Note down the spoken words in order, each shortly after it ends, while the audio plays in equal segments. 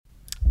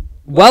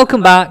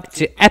Welcome back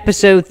to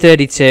episode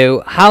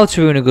 32, How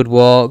to Ruin a Good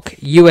Walk,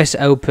 US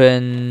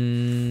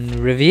Open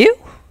review?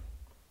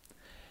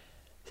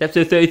 It's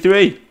episode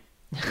 33.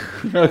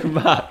 Welcome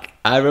back.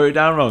 I wrote it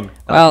down wrong.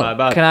 That's my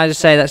bad. Can I just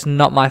say that's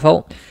not my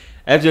fault?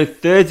 Episode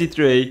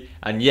 33,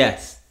 and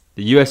yes,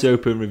 the US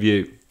Open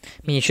review. I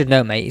mean, you should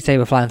know, mate. You say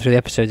we're flying through the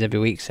episodes every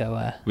week,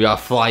 so... We are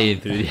flying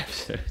through the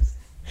episodes.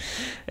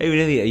 Hey, we're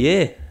nearly a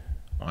year.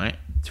 Alright,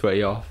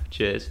 20 off.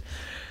 Cheers.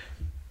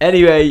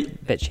 Anyway,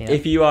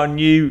 if you are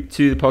new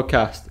to the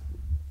podcast,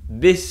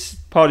 this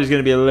pod is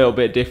going to be a little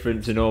bit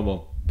different to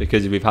normal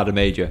because we've had a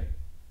major.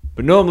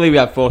 But normally we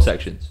have 4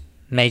 sections.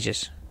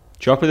 Majors.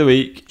 Chop of the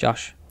week.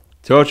 Josh.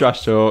 Tour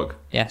Trash Talk.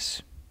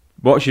 Yes.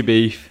 What's your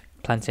beef?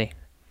 Plenty.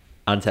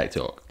 And Tech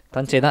Talk.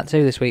 Plenty of that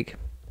too this week.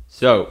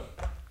 So,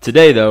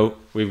 today though,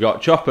 we've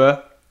got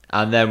Chopper,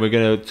 and then we're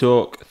going to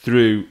talk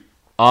through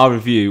our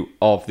review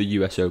of the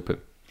US Open.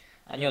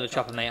 And you're the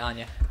chopper, mate, aren't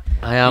you?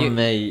 I am,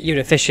 mate. You're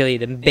officially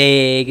the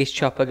biggest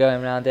chopper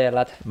going around here,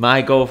 lad.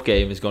 My golf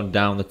game has gone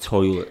down the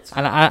toilet.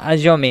 And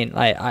as you know what I mean,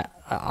 like,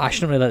 I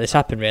shouldn't really let this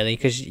happen, really,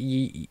 because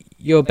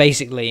you're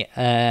basically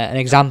an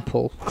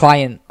example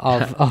client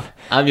of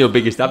I'm your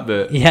biggest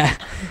advert. Yeah,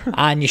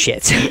 and you're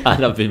shit.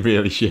 And I've been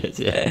really shit,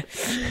 yeah.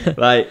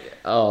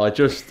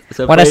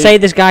 When I say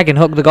this guy can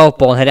hook the golf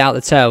ball and hit it out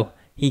the toe,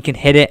 he can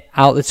hit it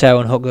out the toe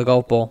and hook the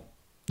golf ball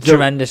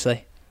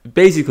tremendously.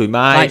 Basically,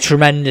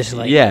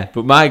 tremendously. Yeah,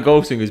 but my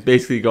golf swing has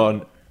basically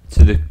gone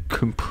to the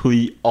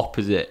complete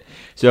opposite.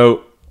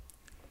 So,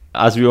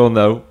 as we all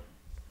know,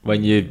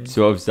 when you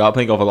sort of start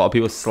playing golf, a lot of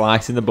people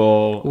slicing the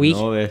ball and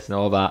all this and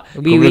all that,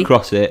 coming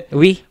across it.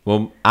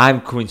 Well,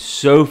 I'm coming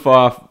so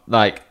far,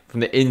 like, from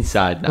the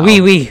inside now.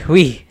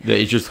 That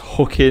it's just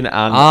hooking,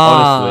 and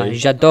honestly,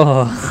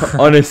 j'adore.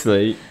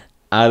 Honestly,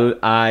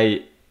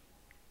 I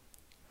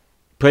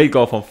played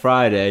golf on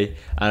Friday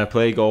and I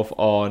played golf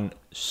on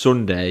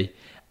Sunday,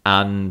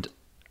 and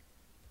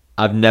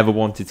I've never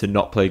wanted to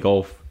not play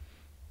golf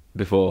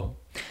before.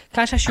 Can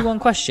I just ask you one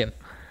question?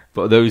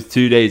 But those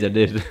 2 days I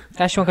did. Can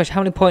I ask you one question?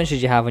 How many points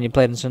did you have when you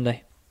played on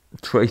Sunday?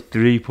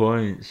 23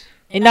 points.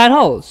 In 9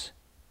 holes?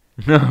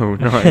 No,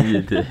 not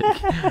you, dick.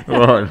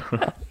 One.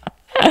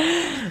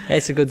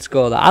 It's a good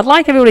score, that. I'd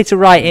like everybody to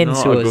write in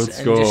Not to a us good and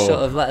score. just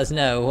sort of let us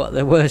know what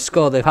the worst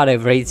score they've had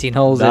over 18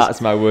 holes is. That's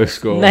my worst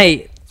score.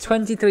 Mate,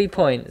 23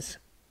 points.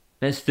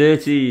 It's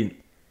 13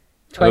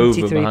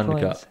 over my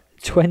handicap.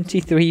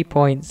 23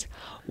 points.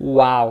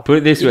 Wow. Put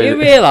it this way.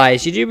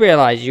 Did you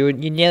realise you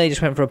nearly just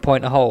went for a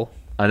point a hole?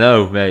 I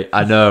know, mate.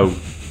 I know.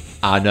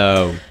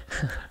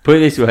 Put it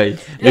this way.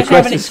 The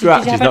question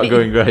scratch is not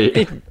going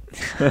great.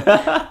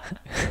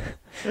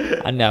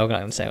 I know, I'm not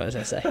going to say what I was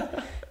going to say.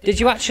 Did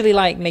you actually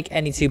make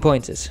any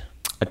 2-pointers?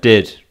 I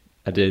did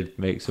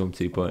make some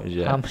 2-pointers,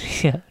 yeah. How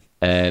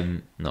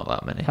many? Not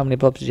that many. How many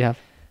blobs did you have?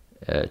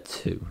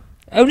 2.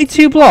 Only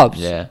 2 blobs?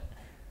 Yeah.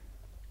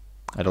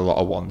 I had a lot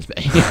of ones,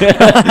 mate. A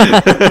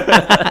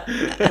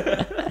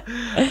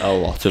lot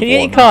of ones. Can you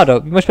get your card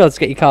up? You must be able to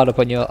get your card up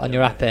on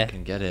your app here. I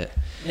can get it.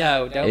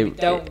 No,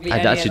 don't be I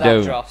any actually of that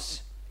don't.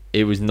 dross.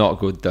 It was not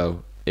good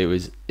though. It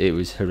was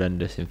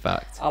horrendous, in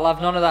fact. I'll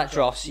have none of that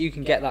dross. You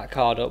can get that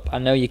card up. I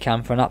know you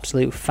can, for an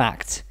absolute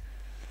fact.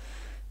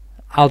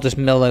 I'll just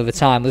mill over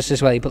time. This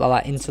is where you put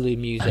that interlude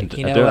music.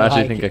 I don't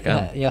actually think I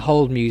can. Your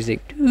hold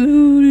music.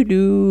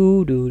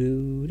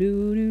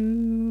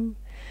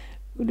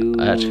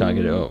 I actually can't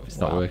get it up. It's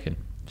not working.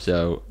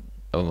 So,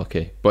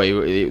 unlucky. But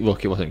it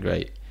wasn't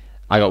great.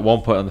 I got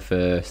 1 point on the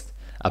first.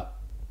 I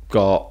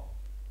got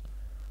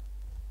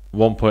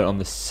 1 point on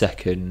the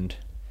second.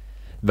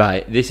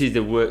 Right, this is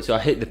the worst. So I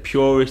hit the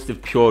purest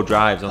of pure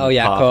drives on the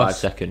par 5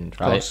 second.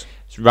 Right,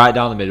 it's right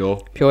down the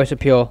middle. Purest of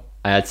pure.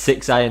 I had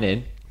 6 iron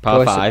in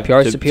par 5.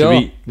 Purest of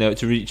pure.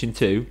 To reach in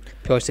 2.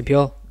 Purest of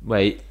pure.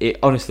 Wait,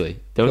 honestly,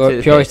 don't take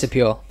the purest of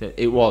pure.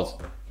 It was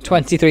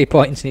 23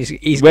 points, and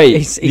he's wait.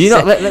 He's do you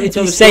not let me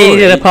tell the story? He's saying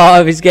in a part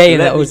of his game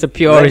that was the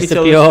purest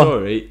of pure. Let me tell the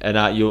story,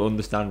 and you'll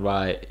understand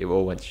why it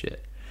all went to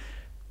shit.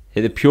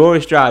 Hit the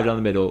purest drive down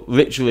the middle,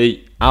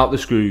 literally out the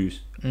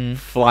screws,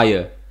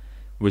 flyer,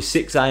 with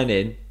 6 iron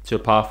in to a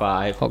par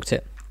 5. Hooked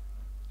it.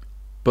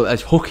 But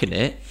there's hooking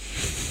it,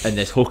 and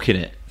there's hooking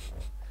it.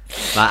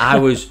 I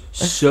was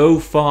so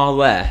far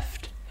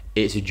left,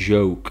 it's a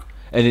joke.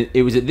 And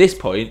it was at this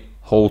point,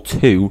 hole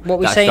 2, what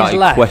we that I saying started is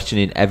left?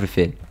 questioning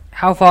everything.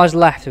 How far is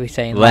left, are we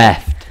saying?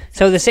 Left.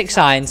 So the 6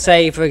 iron,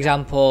 say, for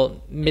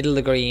example, middle of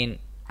the green,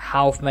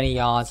 how many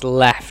yards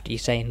left are you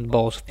saying the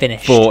ball's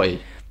finished? 40.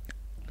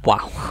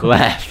 Wow.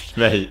 Left,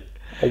 mate.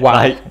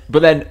 Wow.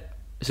 But then...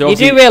 So you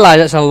do realise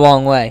that's a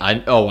long way. I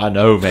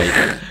know,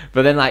 mate.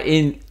 But then,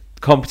 in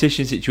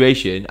competition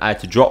situation, I had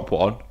to drop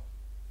one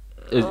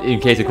in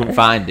case I couldn't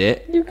find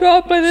it. You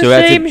can't play the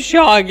same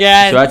shot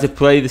again. So I had to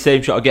play the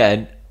same shot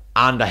again,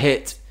 and I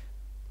hit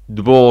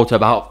the ball to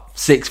about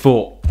 6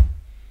 foot.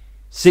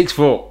 6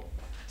 foot.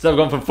 So I've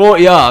gone from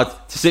 40 yards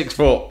to 6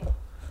 foot.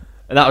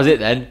 And that was it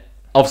then.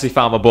 Obviously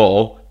found my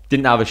ball,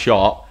 didn't have a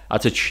shot,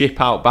 had to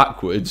chip out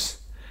backwards,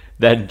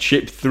 then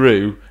chip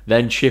through,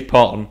 then chip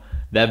on,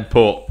 then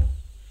put.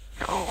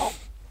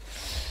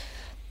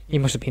 You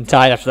must have been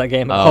tired after that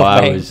game.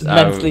 I mate. was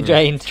Mentally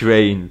drained.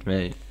 Drained,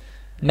 mate.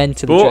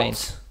 Mentally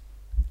drained.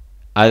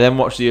 I then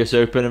watched the US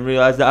Open and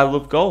realised that I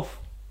love golf.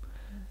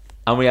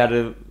 And we had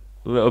a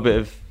little bit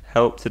of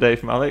help today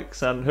from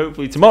Alex, and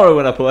hopefully tomorrow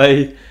when I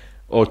play,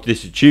 or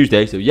this is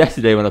Tuesday, so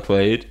yesterday when I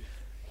played,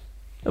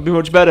 it'll be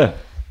much better.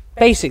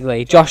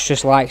 Basically, Josh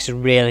just likes to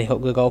really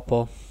hook the golf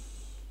ball.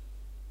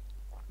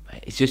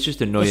 It's just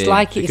annoying. It's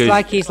like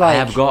he's like. I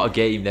have got a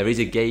game. There is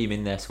a game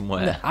in there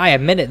somewhere. I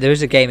admit it. There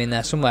is a game in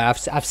there somewhere.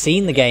 I've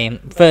seen the game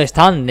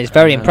firsthand. And it's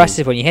very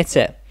impressive when you hit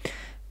it.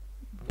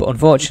 But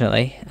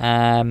unfortunately,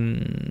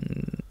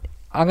 I'm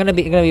gonna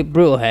be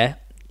brutal here.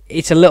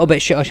 It's a little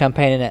bit shit on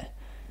champagne, isn't it?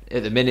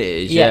 At the minute,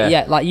 it is.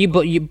 Yeah. Like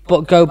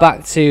but go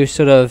back to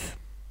sort of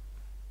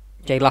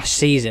last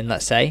season.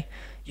 Let's say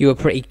you were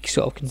pretty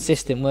sort of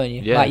consistent, weren't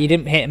you? Yeah. Like you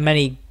didn't hit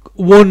many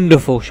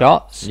wonderful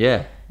shots.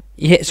 Yeah.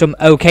 You hit some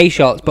okay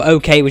shots, but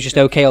okay was just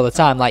okay all the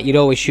time. Like you'd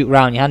always shoot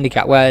around your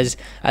handicap. Whereas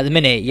at the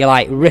minute you're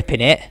like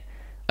ripping it.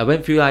 I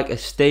went through like a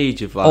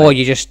stage of like, or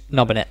you're just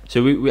knobbing it.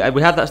 So we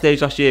had that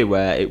stage last year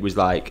where it was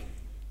like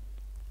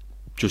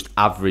just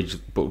average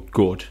but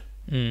good.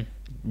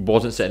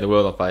 Wasn't setting the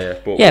world on fire.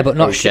 But yeah, but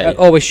not okay.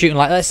 Always shooting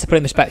like, let's put it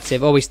in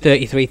perspective. Always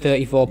 33,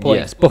 34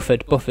 points. Yeah.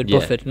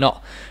 Buffered.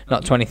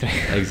 Not 23.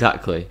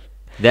 Exactly.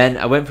 Then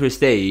I went through a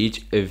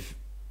stage of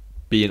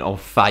being on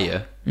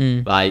fire,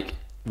 like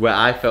where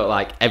I felt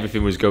like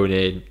everything was going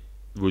in,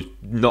 was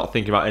not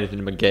thinking about anything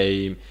in my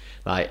game,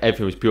 like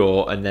everything was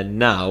pure. And then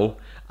now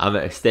I'm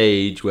at a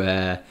stage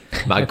where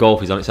my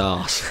golf is on its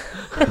arse.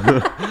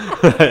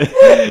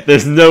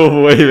 There's no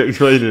other way of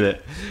explaining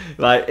it.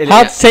 Like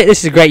this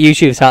is a great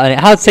YouTube title, isn't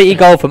it? How to take your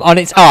golf from on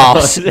its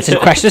arse to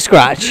crash to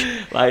scratch.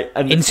 Like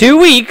in 2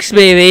 weeks,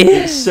 baby.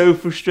 It's so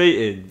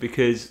frustrating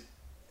because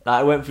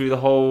I went through the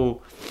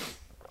whole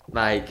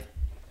like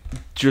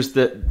just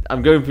that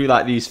I'm going through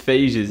like these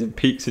phases and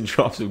peaks and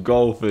troughs of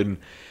golf, and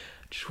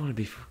I just want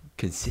to be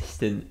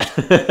consistent.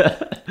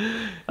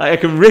 Like I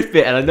can rip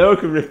it, and I know I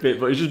can rip it,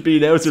 but it's just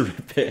being able to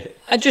rip it.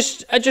 I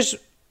just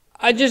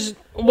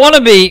want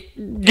to be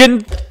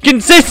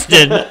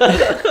consistent.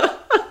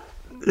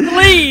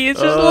 Please,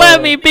 just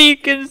let me be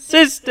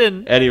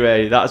consistent.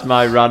 Anyway, that's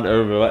my rant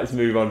over. Let's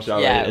move on, shall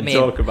we? And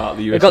talk about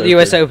the US Open. We've got the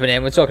US Open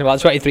in. We're talking about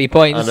 23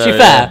 points. To be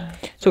fair,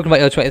 talking about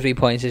your 23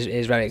 points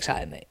is very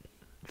exciting, mate.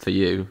 For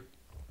you.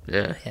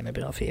 Yeah. Yeah,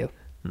 maybe not for you.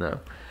 No.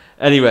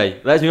 Anyway,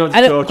 let's move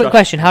on to quick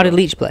question. How did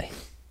Leach play?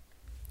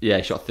 Yeah,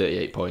 he shot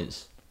 38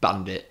 points.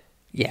 Bandit.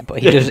 Yeah, but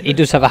he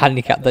does have a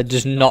handicap that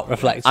does not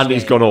reflect. And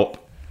he's gone up.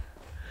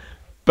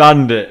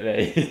 Bandit,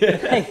 mate.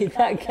 Hey,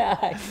 that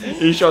guy.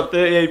 He shot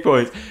 38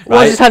 points.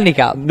 What's his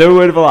handicap? No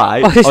word of a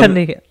lie. What's his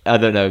handicap? I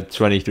don't know,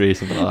 23 or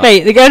something like that.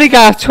 Mate, the only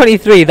guy of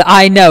 23 that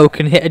I know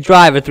can hit a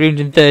driver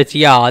 330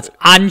 yards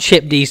and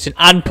chip decent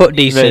and putt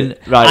decent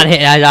and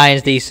hit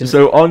irons decent.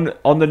 So on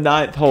the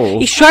 9th hole,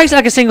 he strikes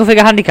like a single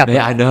figure handicap.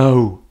 Yeah, I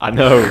know.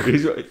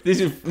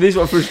 This is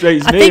what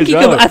frustrates me as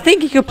well. I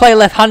think he could play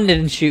left-handed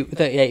and shoot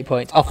 38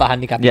 points off that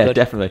handicap. Yeah,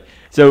 definitely.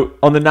 So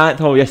on the 9th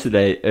hole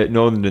yesterday at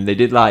Northern, they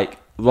did like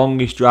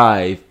longest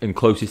drive and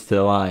closest to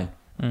the line.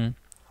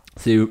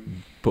 So you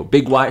put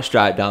big white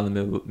stripe down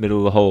the middle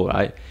of the hole,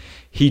 right?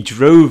 He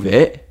drove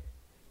it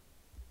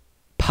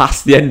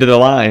past the end of the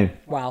line.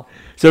 Wow.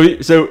 So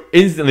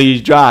instantly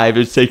his drive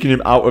has taken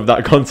him out of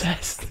that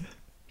contest.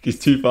 He's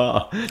too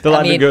far. The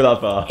line didn't go that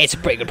far. It's a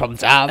pretty good problem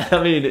to have.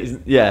 I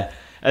mean, yeah.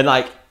 And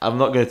like, I'm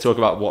not going to talk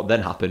about what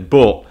then happened,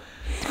 but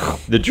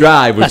the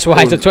drive was... That's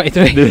why he's at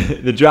 23.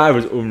 The drive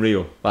was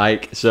unreal.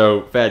 Like,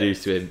 so fair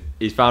dues to him.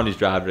 He's found his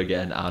driver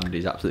again and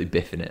he's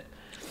absolutely biffing it.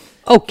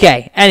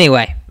 Okay,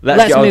 anyway.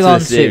 Let's move on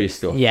to the serious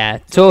stuff. Yeah,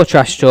 tour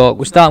trash talk.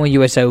 We're starting with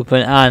US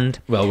Open and...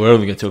 Well, we're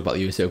only going to talk about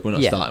the US Open. We're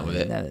not starting with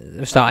it. No,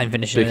 we're starting and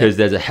finishing because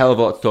there's a hell of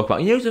a lot to talk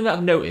about. You know something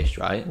I've noticed,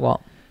 right? What?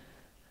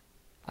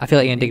 I feel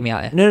like you're going to dig me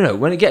out here. No.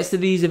 When it gets to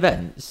these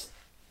events,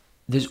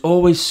 there's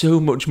always so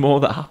much more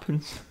that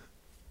happens.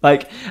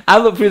 Like, I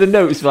look through the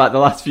notes for like the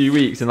last few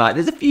weeks and like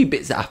there's a few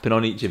bits that happen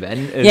on each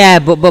event. Yeah,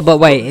 but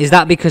wait, is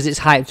that because it's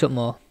hyped up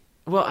more?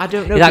 Well, I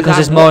don't know. Is that because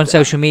there's more on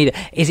social media?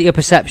 Is it your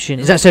perception?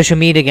 Is that social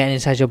media getting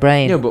inside your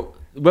brain? No, but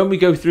when we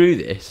go through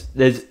this,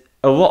 there's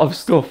a lot of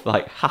stuff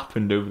like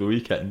happened over the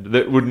weekend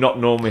that would not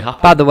normally happen.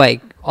 By the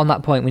way, on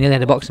that point, we nearly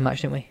had a boxing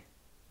match, didn't we?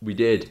 We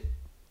did.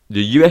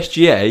 The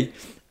USGA,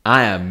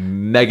 I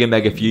am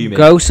mega fuming.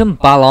 Go some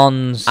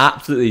ballons.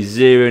 Absolutely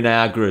zero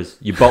Niagaras.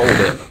 You bottled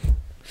it.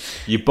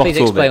 You bottled it.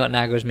 Please explain what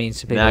Niagara means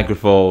to people. Niagara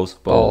Falls.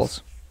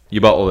 Balls.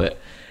 You bottled it.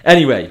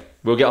 Anyway,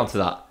 we'll get on to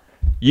that.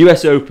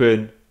 US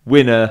Open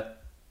winner,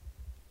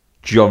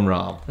 Jon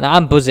Rahm. Now,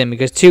 I'm buzzing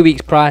because 2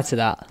 weeks prior to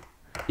that...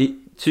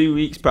 2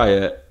 weeks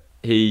prior,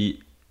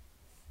 he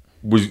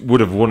would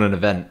have won an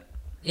event.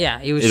 Yeah,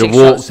 he was 6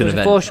 shots. Was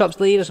it 4 shots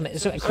lead or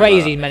something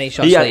crazy many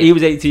shots lead. He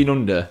was 18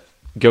 under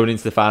going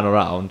into the final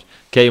round,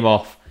 came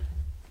off,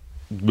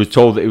 was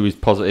told that he was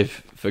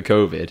positive for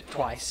COVID.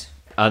 Twice.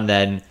 And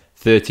then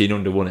 13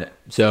 under won it.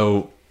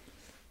 So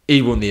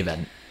he won the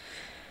event.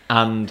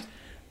 And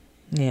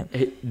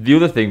the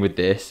other thing with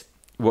this,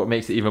 what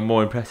makes it even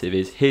more impressive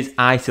is his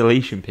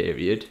isolation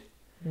period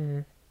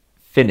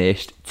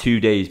finished 2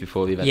 days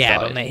before the event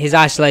started. but mate, his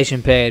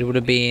isolation period would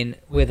have been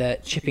with a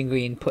chipping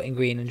green, putting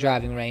green, and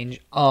driving range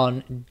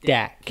on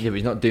deck. Yeah, but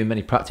he's not doing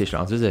many practice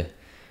rounds, is he?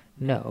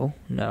 No,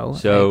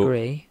 So, I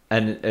agree.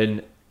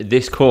 And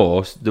this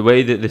course, the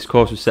way that this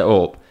course was set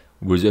up,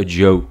 was a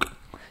joke.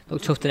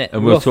 Looked tough, didn't it?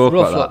 And we'll talk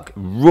about that.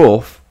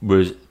 Rough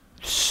was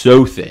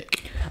so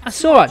thick. I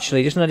saw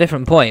actually, just on a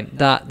different point,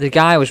 that the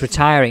guy was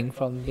retiring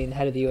from being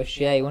head of the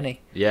USGA, wasn't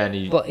he? Yeah,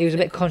 and but he was a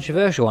bit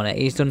controversial on it.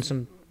 He's done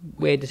some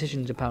weird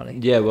decisions apparently.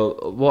 Yeah,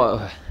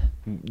 well,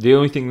 the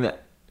only thing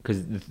that,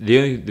 because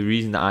the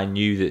reason that I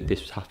knew that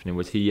this was happening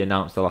was he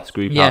announced the last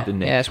group out,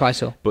 didn't he? Yeah, that's why I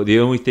saw. But the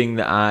only thing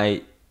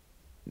that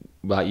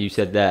like you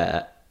said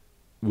there,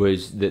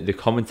 was that the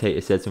commentator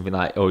said something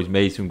like, "Oh, he's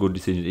made some good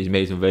decisions, he's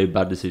made some very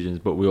bad decisions,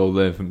 but we all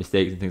learn from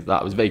mistakes and things like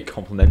that." It was very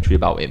complimentary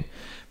about him.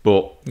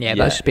 But yeah,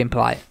 that's just being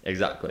polite.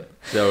 Exactly.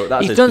 So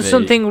that's he's done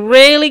something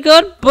really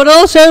good, but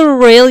also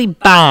really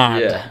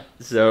bad. Yeah.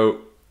 So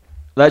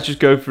let's just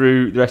go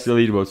through the rest of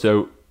the leaderboard.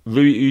 So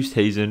Louis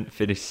Oosthuizen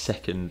finished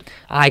second.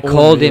 I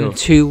called him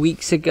 2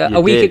 weeks ago, a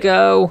week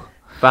ago.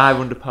 5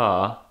 under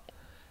par,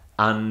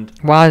 and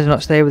why did I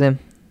not stay with him?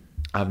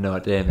 I have no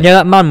idea. Mate. Yeah,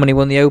 that man when he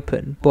won the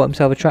Open bought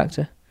himself a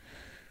tractor.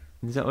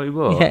 Is that what he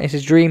bought? Yeah, it's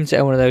his dream to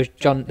own one of those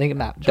John Deere.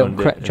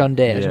 John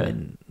Deere. Yeah. Or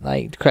something.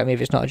 Like, correct me if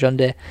it's not a John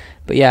Deere,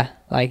 but yeah,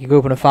 like he grew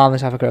up on a farm in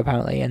South Africa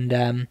apparently, and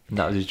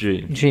that was his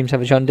dream. Dreams to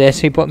have a John Deere,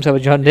 so he bought himself a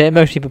John Deere.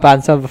 Most people buy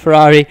themselves a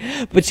Ferrari,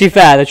 but to be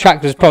fair, the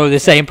tractor's probably the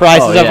same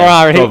price as a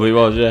Ferrari. Probably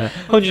was, yeah.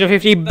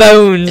 150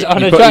 bones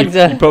on a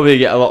tractor. You probably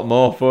get a lot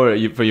more for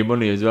it for your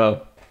money as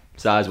well,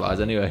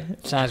 size-wise anyway.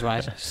 Size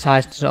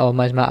doesn't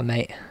always matter,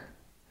 mate.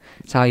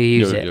 It's how you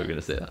use it. You're going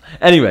to say that.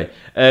 Anyway,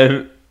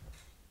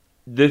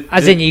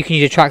 as in you can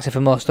use a tractor for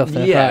more stuff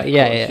than a Ferrari.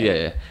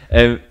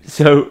 Yeah.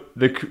 So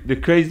the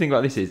crazy thing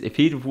about this is, if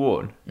he'd have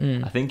won,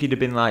 I think he'd have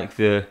been like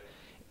the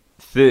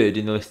third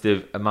in the list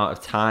of amount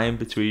of time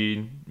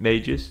between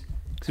majors.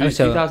 So it was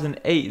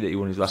 2008 that he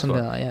won his last one.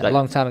 Something like that, a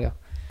long time ago.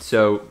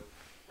 So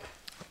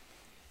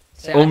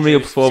unreal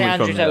performance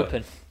from him.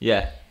 Open.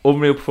 Yeah,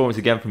 unreal performance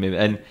again from him,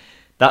 and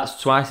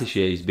that's twice this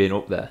year he's been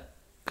up there,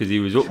 because he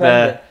was up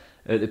there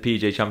at the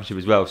PGA Championship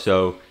as well.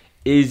 So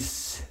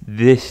is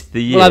this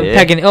the year? Well, I'm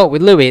pegging it up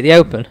with Louis at the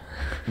Open.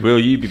 Will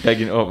you be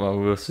pegging it up? Well,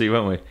 we'll see,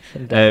 won't we?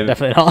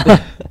 Definitely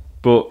not.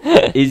 But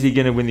is he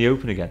going to win the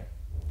Open again?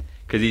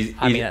 Because he's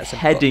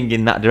heading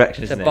in that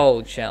direction. It's a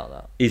bold shout,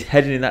 though. He's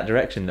heading in that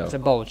direction, though. It's a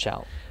bold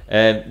shout.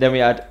 Then we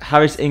had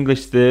Harris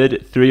English third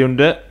at 3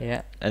 under.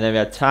 Yeah. And then we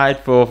had tied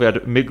fourth. We had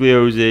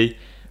Migliozzi.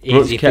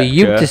 Easy for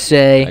you to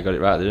say. I got it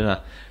right there, didn't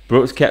I?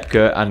 Brooks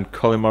Koepka and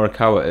Colin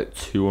Morikawa at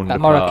 2 under. That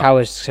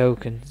Morikawa's so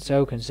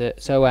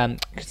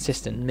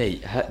consistent.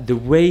 Mate, the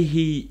way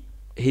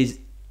his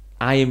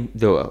iron.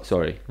 Though,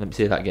 sorry, let me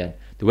say that again.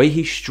 The way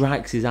he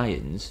strikes his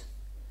irons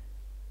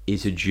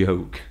is a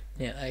joke.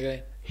 Yeah, I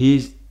agree.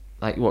 He's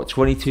like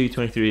 22,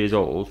 23 years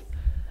old,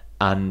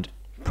 and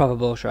proper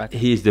ball striker.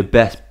 He is the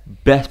best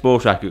ball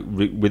striker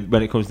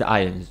when it comes to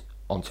irons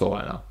on tour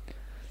right now.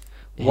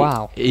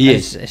 Wow, he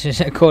is. Is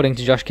it according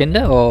to Josh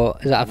Kinder, or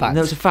is that a fact?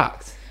 No, it's a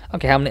fact.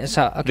 Okay, how many?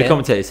 Okay. The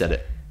commentator said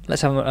it.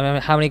 Let's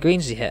have. How many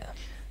greens did he hit?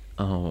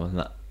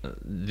 Oh,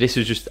 this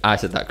was just, I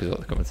said that because what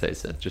the commentator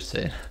said. Just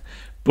saying,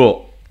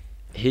 but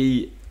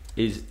he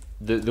is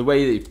the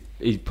way that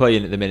he's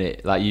playing at the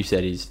minute. Like you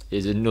said, is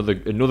another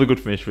good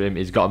finish for him.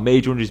 He's got a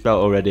major under his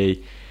belt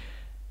already.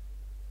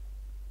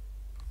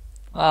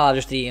 Oh, I'll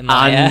just eat him.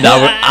 And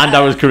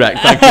I was correct.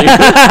 Thank you.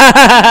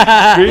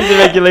 Screw the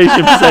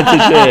regulation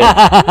percentage here.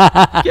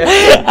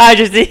 I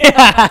just eat.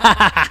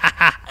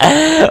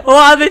 What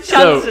are the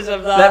chances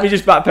of that? Let me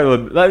just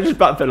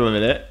backpedal a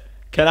minute.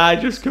 Can I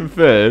just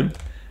confirm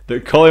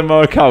that Colin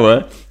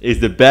Morikawa is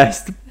the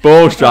best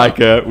ball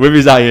striker with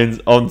his irons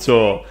on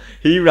tour?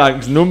 He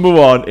ranks number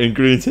 1 in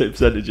green tip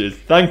percentages.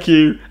 Thank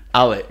you,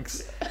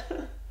 Alex.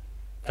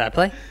 Fair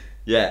play.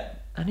 Yeah,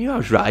 I knew I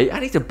was right. I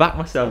need to back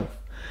myself.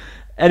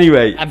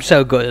 Anyway, I'm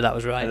so good that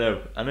was right.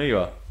 I know you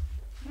are.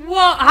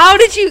 What? How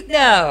did you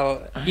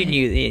know? You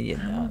knew the Indian.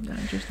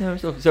 I just know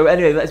stuff. So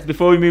anyway,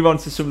 before we move on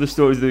to some of the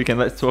stories of the weekend,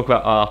 let's talk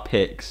about our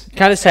picks.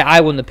 Can I just say I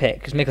won the pick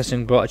because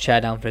Mickelson brought a chair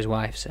down for his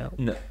wife. So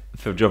no,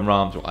 for John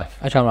Rahm's wife.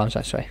 John Rahm's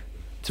wife, sorry.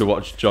 To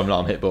watch John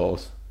Rahm hit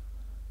balls.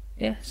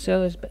 Yeah,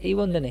 so he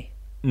won, didn't he?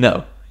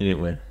 No, he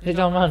didn't win. Was it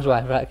John Rahm's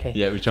wife? Right, okay.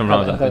 Yeah, it was John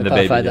Rahm's wife and the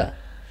baby.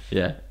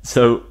 Yeah.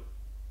 So.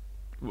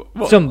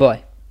 What? Some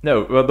boy.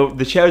 No, well,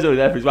 the chair was only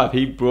there for his wife.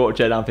 He brought a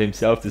chair down for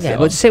himself to sit on. Yeah,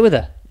 but sit with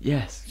her.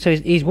 Yes. So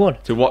he's won.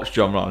 To watch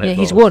John Rahm hit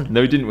balls. He's won.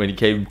 No, he didn't win. He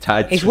came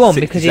tied. He's won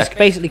because he's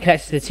basically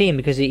connected to the team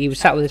because he was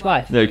sat with his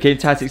wife. No, he came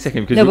tied 6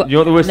 seconds because you know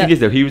what the worst thing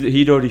is though?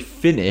 He'd already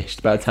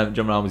finished by the time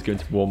John Rahm was going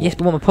to warm up. Yes,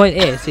 but what my point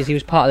is he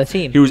was part of the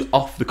team. He was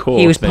off the course.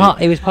 He was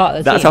part of the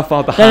team. That's how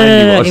far behind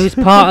he was. He was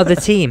part of the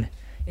team.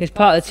 He was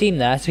part of the team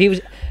there. So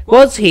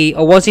was he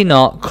or was he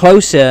not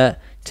closer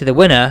to the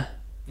winner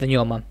than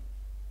your mum?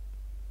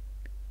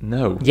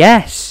 No.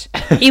 Yes.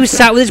 He was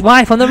sat with his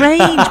wife on the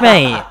range,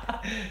 mate.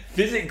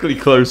 Physically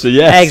closer,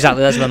 yes.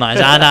 Exactly, that's my mind.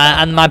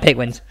 And my pick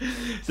wins.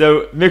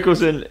 So,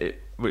 Mickelson,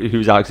 who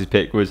was Alex's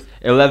pick, was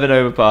 11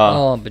 over par.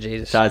 Oh, but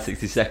Jesus. Tied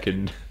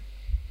 62nd.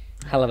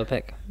 Hell of a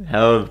pick.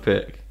 Hell of a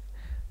pick.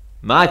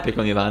 My pick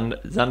on the other hand,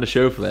 Xander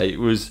Schauffele,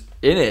 was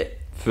in it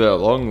for a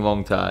long,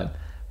 long time,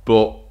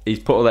 but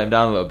he's let him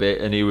down a little bit,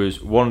 and he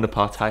was 1 under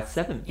par, tied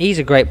 7th. He's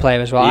a great player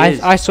as well.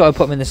 I sort of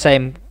put him in the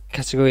same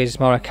category as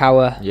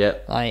Morikawa. Yeah.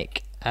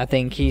 Like, I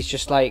think he's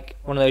just like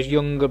one of those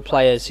young, good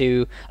players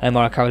who, I know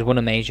Morikawa's won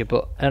a major,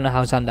 but I don't know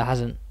how Xander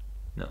hasn't.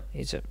 No.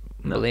 He's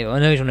unbelievable. I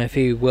know he's won a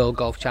few World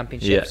Golf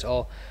Championships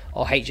or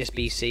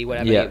HSBC,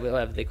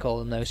 whatever they call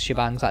them, those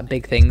shebangs, like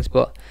big things,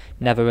 but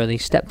never really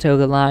stepped over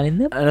the line in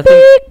the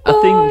big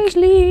boys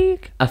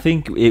league. I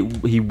think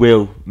he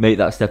will make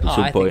that step at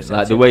some point.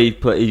 Like the way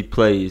he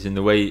plays and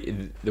the way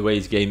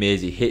his game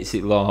is, he hits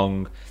it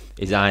long.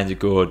 His irons are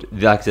good.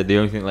 Like I said, the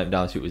only thing that let him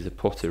down to it was the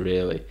putter,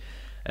 really.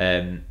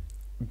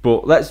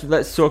 But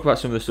let's talk about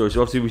some of the stories.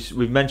 So obviously,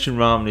 we've mentioned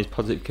Rahm and his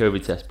positive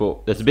COVID test,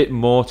 but there's a bit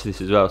more to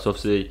this as well. So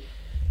obviously,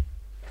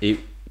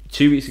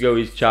 2 weeks ago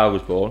his child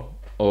was born,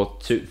 or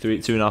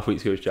 2.5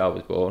 weeks ago his child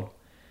was born.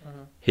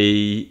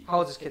 Mm-hmm. How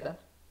old is his kid then?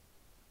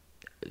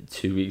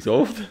 2 weeks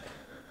old.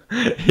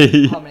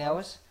 How many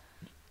hours?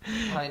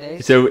 How many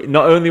days? So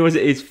not only was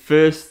it his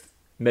first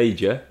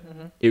major,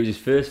 it was his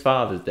first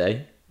Father's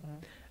Day,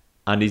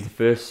 and he's the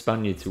first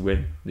Spaniard to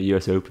win the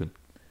US Open.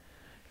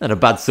 Not a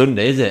bad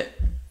Sunday, is it?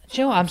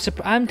 Do you know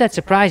what? I'm dead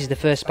surprised he's the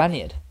first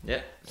Spaniard.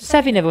 Yeah.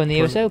 Seve never won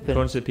the US Open.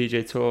 According to the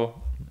PGA Tour,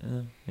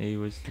 he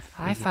was.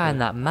 I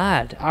find that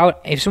mad.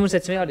 If someone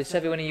said to me, "Oh, did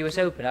Seve win a US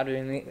Open?" I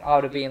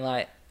would have been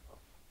like,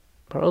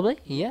 probably,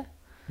 yeah.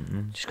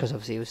 Just because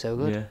obviously he was so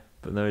good. Yeah,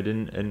 but no, he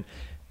didn't. And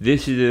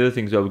this is the other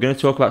thing as well. We're going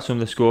to talk about some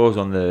of the scores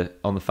on the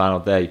final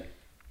day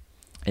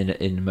in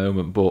a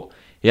moment. But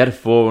he had a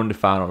 4 under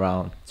final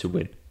round to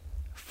win.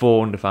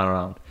 4 under final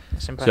round.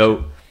 That's impressive.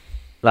 So,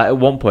 like at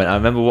one point, I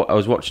remember I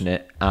was watching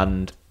it,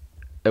 and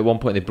at one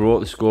point they brought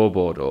the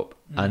scoreboard up,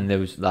 and there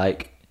was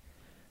like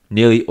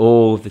nearly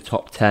all of the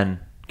top 10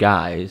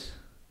 guys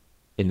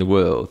in the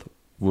world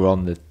were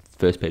on the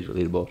first page of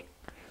the leaderboard.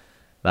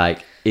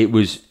 Like there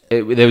was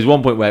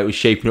one point where it was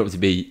shaping up to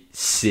be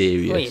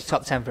serious. Well, you're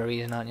top 10 for a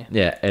reason, aren't you?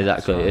 Yeah,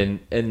 exactly.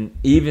 And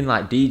even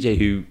like DJ,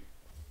 who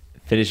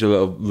finished a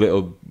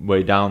little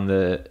way down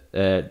the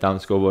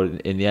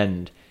scoreboard in the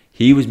end,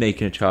 he was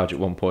making a charge at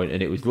one point,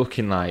 and it was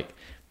looking like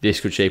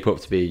this could shape up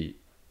to be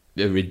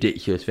a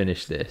ridiculous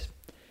finish. This,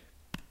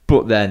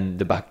 but then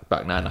the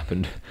back nine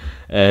happened.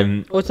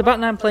 Was the back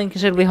nine playing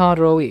considerably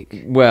harder all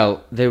week?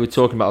 Well, they were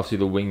talking about obviously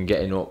the wing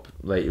getting up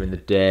later in the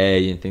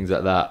day and things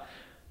like that.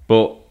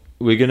 But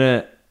we've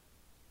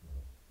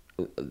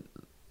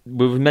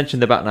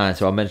mentioned the back nine,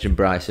 so I'll mention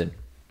Bryson.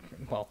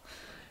 Well,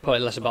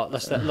 probably less said about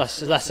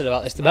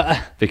this, the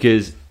better.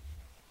 Because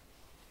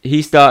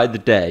he started the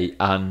day,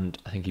 and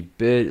I think he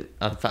bird.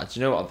 In fact,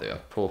 you know what I'll do? I'll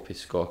pull up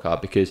his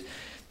scorecard, because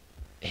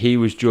he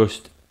was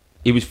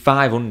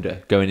 5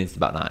 under going into the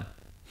back nine.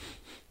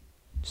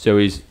 So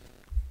he's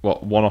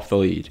one off the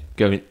lead,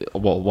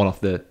 one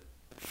off the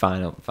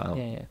final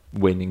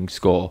winning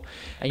score.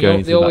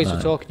 And they always were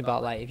talking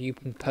about like if you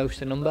can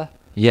post a number.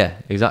 Yeah,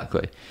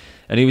 exactly.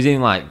 And he was in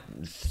like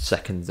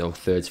second or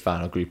third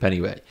final group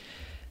anyway.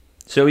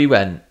 So he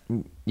went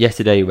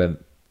yesterday.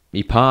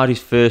 He parred his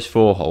first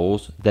 4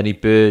 holes. Then he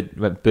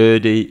went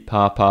birdie,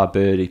 par,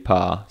 birdie,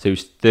 par. So he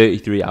was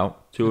 33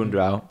 out, 200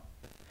 out.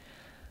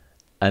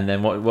 And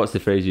then what's the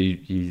phrase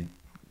you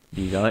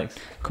use, Alex?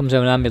 Comes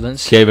home an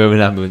ambulance. Came home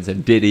an ambulance,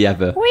 and did he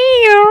ever?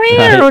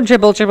 Right.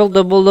 Triple,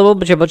 double,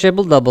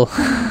 triple, double.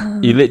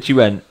 He literally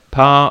went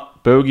par,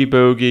 bogey,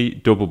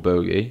 double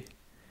bogey,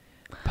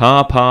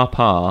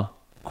 par,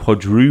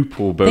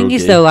 quadruple bogey. The thing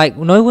is though, like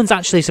no one's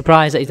actually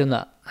surprised that he's done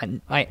that.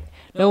 Like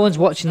no one's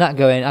watching that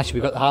going, actually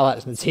we've got the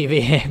highlights on the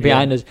TV here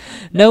behind us.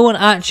 No one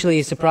actually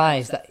is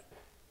surprised that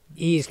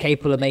he's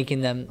capable of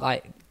making them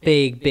like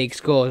big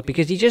scores,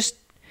 because he just,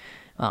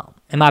 well,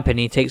 in my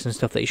opinion, he takes some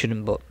stuff that he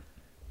shouldn't. But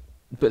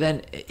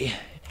then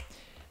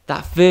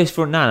that first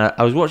front nine,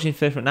 I was watching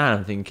first front nine,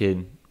 I'm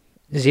thinking,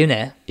 is he in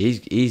there?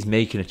 He's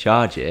making a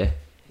charge here.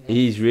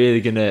 He's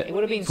really gonna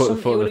put the foot on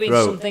the throat. It would have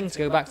been something to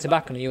go back to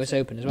back on the US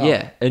Open as well.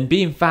 Yeah, and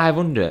being 5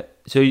 under,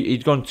 so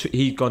he'd gone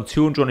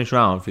 200 on his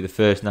round through the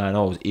first 9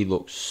 holes. He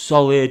looked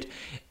solid.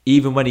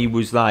 Even when he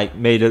was like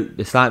made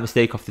a slight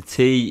mistake off the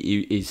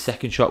tee, his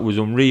second shot was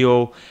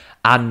unreal,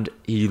 and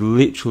he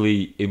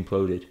literally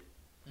imploded.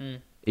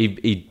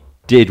 He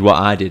did what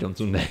I did on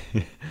Sunday,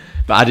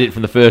 but I did it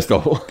from the first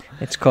hole.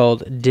 It's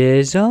called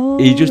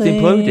dissolving. He just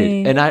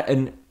imploded,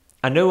 and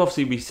I know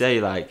obviously we say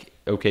like,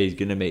 okay, he's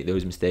gonna make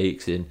those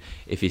mistakes, and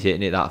if he's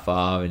hitting it that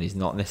far and he's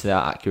not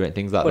necessarily that accurate and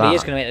things like that. But he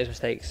is gonna make those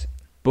mistakes.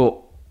 But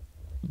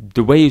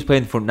the way he was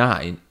playing the front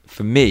nine,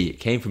 for me, it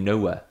came from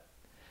nowhere.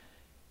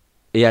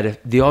 He had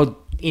the odd.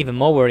 Even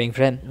more worrying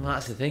for him. Well,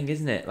 that's the thing,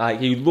 isn't it? Like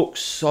he looked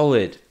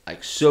solid,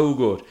 like so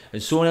good,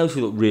 and someone else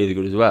who looked really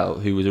good as well,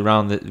 who was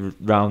around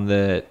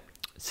the.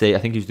 Say, I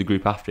think he was the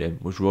group after him,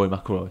 was Rory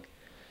McIlroy.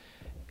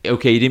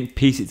 Okay, he didn't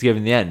piece it together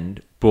in the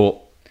end, but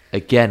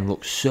again,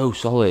 looks so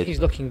solid. He's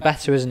looking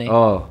better, isn't he?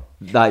 Oh,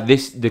 like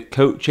this,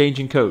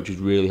 changing coach has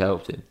really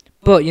helped him.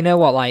 But you know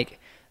what? Like,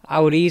 I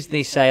would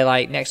easily say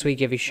like next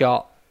week if he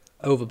shot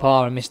over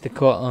par and missed the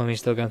cut, he's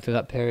still going through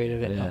that period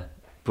of it. Yeah,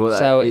 but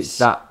so it's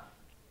that.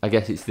 I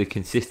guess it's the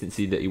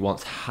consistency that he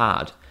once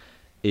had,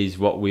 is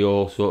what we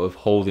all sort of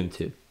hold him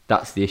to.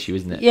 That's the issue,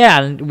 isn't it?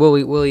 Yeah, and will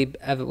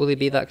he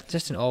be that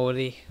consistent, or will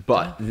he?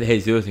 But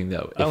here's the other thing,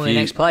 though. Only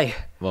next play.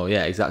 Well,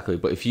 yeah, exactly.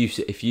 But if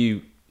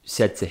you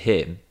said to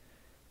him,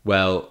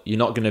 well, you're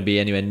not going to be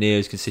anywhere near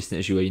as consistent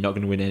as you were. You're not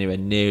going to win anywhere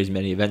near as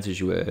many events as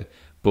you were.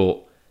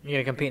 But you're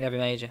going to compete in every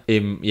major.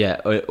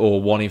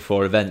 Or 1 in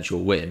 4 events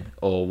you'll win,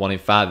 or 1 in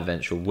 5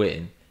 events you'll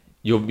win.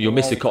 You'll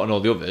miss the cut on all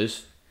the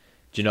others.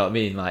 Do you know what I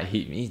mean? Like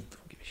he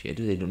don't give a shit.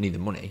 They don't need the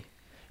money.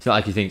 It's not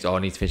like he thinks, I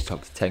need to finish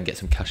top 10, get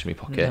some cash in my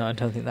pocket. No, I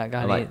don't think that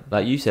guy.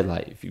 Like you said,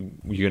 like if you're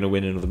going to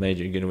win another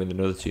major, you're going to win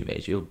another 2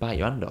 majors, you'll bite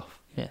your hand off.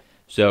 Yeah.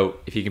 So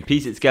if you can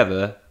piece it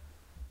together,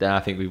 then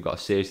I think we've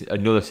got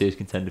another serious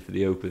contender for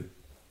the Open.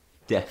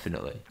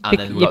 Definitely. And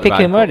then you're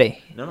picking him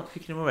already? No, not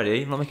picking him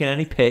already. I'm not making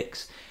any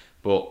picks.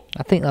 But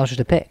I think that was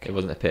just a pick. It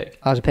wasn't a pick.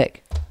 That was a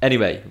pick.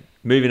 Anyway,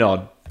 moving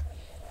on.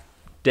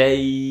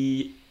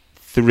 Day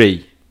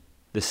 3,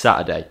 the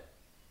Saturday.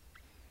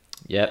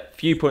 Yeah,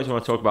 few points I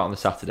want to talk about on the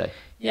Saturday.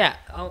 Yeah,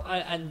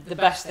 and the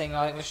best thing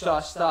I think we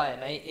starting,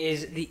 mate,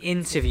 is the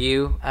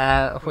interview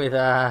with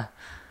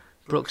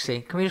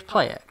Brooksy. Can we just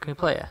play it? Can we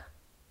play it?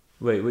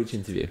 Wait, which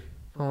interview?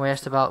 When we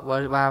asked about why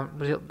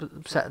was he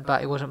upset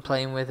about he wasn't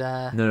playing with.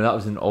 No, that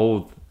was an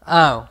old.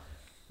 Oh,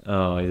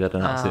 he's had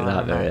an absolute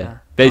nightmare. No.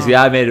 Basically,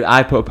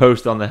 I put a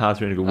post on the How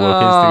to Win a Good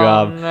Work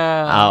Instagram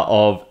out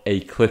of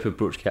a clip of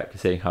Brooks Koepka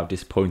saying how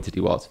disappointed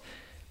he was,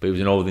 but it was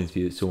an old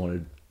interview that someone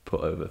had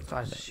put over.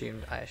 I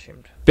assumed.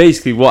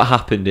 Basically, what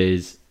happened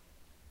is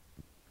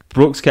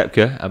Brooks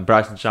Koepka and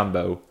Bryson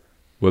DeChambeau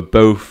were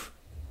both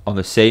on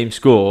the same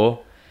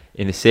score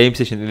in the same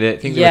position. They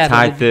think they were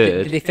tied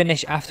third. Did they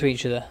finish after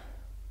each other?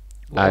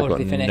 I've got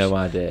no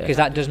idea. Because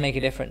that does make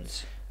a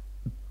difference.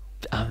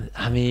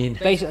 I mean,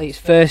 basically, it's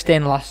first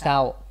in, last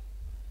out.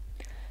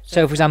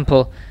 So, for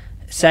example,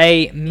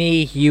 say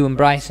me, you, and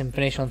Bryson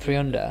finish on 3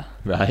 under.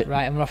 Right,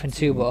 and we're off in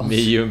 2 balls. Me,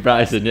 you, and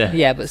Bryson, yeah.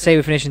 Yeah, but say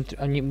we finish and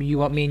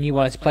me and you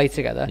wanted to play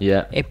together.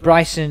 Yeah. If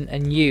Bryson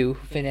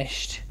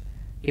finished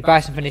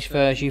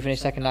first, you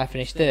finished second, I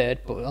finished third,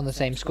 but on the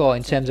same score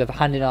in terms of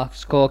handing our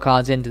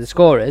scorecards into the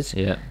scorers,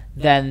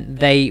 then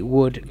they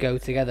would go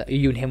together.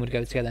 You and him would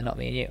go together, not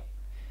me and you.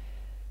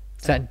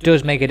 So that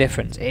does make a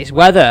difference. It's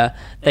whether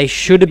they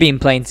should have been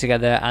playing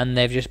together and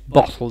they've just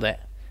bottled it.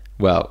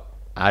 Well,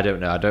 I don't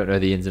know. I don't know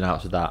the ins and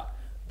outs of that.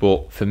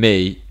 But for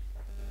me,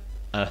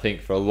 and I think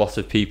for a lot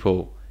of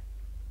people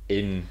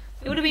it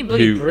would have been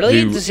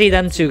brilliant to see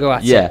them two go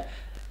at it. Yeah.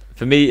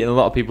 For me, and a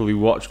lot of people who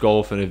watch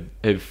golf and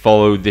have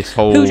followed this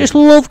whole... Who just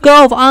love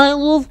golf. I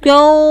love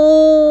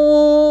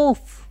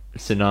golf.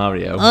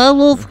 Scenario. I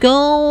love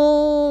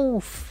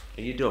golf.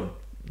 Are you done?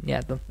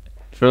 Yeah, done.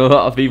 For a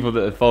lot of people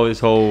that have followed this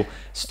whole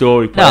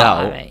story play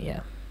out,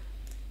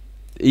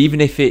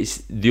 even if it's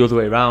the other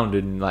way around,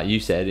 and like you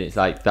said, it's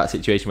like that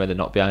situation where they're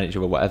not behind each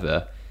other,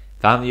 whatever.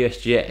 If I'm the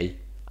USGA,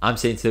 I'm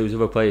saying to those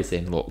other players,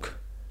 saying, look,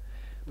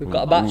 we've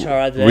got a match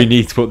already. We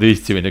need to put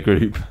these two in a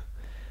group.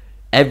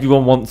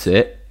 Everyone wants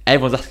it.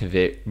 Everyone's asking for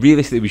it.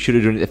 Realistically, we should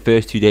have done it the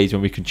first 2 days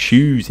when we could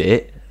choose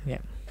it. Yeah.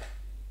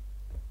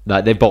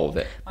 Like, they bottled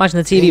it. Imagine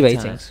the TV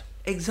ratings.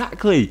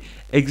 Exactly.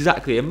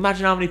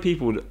 Imagine how many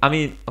people... I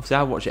mean, obviously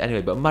I watch it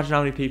anyway, but imagine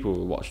how many people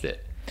watched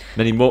it.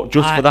 Many more,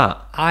 just for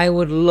that. I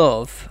would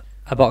love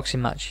a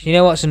boxing match. You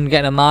know what's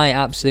getting on my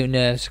absolute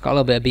nerves? Got a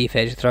little bit of beef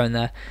here just thrown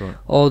there. Right.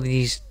 All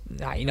these...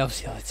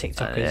 obviously all the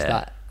TikTokers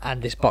that...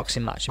 And this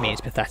boxing match, I mean,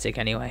 it's pathetic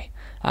anyway.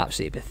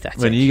 Absolutely pathetic.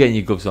 When are you getting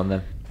your gloves on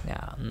then?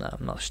 Yeah,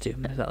 I'm not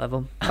stupid at that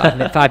level.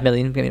 5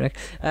 million, get me right.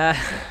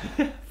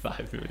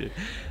 5 million.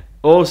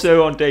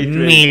 Also on day 3... £1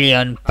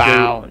 million.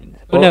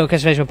 But no, can I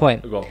finish my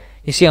point? Go on.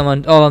 You see,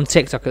 I'm all on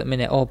TikTok at the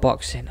minute, all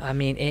boxing. I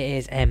mean, it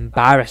is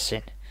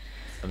embarrassing.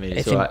 I mean,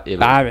 it's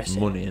embarrassing.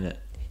 Money, innit?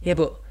 Yeah,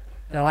 but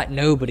they're like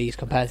nobodies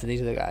compared to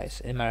these other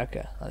guys in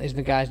America. Like, these are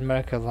the guys in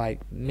America with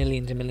like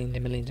millions and millions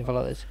and millions of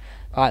followers.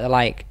 Like, they're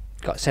like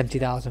got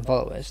 70,000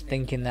 followers,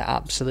 thinking they're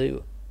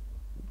absolute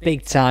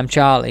big time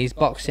Charlie's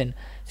boxing.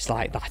 It's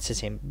like, that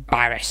is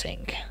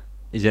embarrassing.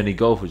 Is there any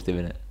golfers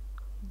doing it?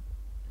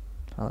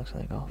 That looks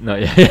like golf.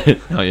 Not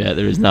yet. Not yet.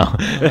 There is now.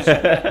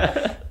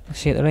 I'll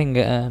see you at the ring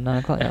at 9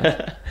 o'clock.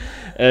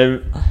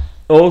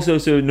 Also,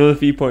 so another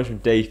few points from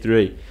day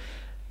 3.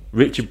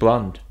 Richard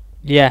Bland.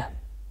 Yeah.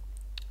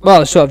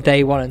 Well, it's sort of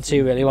day 1 and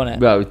 2, really, wasn't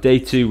it? Well, day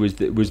 2 was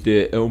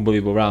the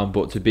unbelievable round,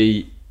 but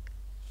he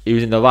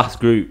was in the last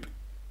group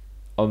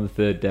on the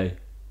 3rd day.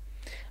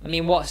 I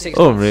mean, what 6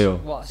 Unreal.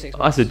 months? What 6 That's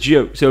months? a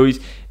joke. So he's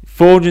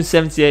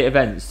 478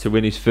 events to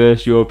win his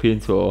first European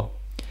tour.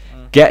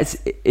 Gets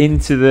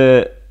into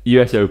the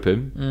US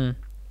Open.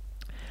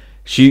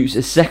 Shoots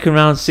a second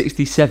round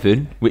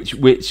 67,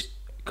 which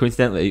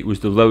coincidentally was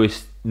the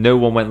lowest. No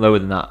one went lower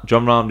than that.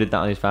 Jon Rahm did that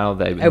on his final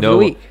day, but no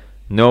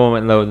one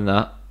went lower than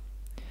that.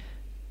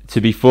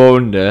 To be 4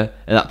 under,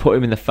 and that put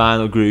him in the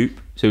final group.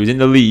 So he was in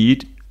the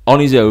lead, on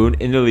his own,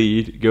 in the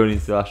lead, going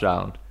into the last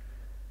round.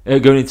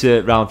 Going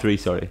into round 3,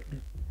 sorry.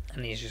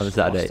 And he's just on the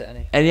Saturday. lost it, hasn't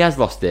he? And he has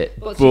lost it.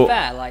 But to be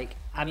fair, like,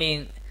 I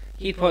mean,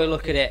 he'd probably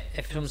look at it,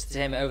 if it comes to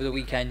him over the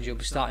weekend, you'll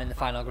be starting the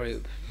final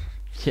group.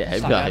 Yeah, he'd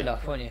Start be your hand like,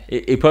 off, won't you?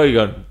 he'd probably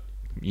gone,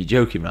 you're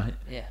joking, right?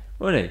 Yeah.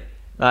 Wouldn't he?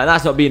 Like,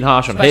 that's not being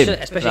harsh on him.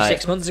 Especially like,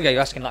 6 months ago,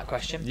 you're asking that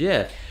question.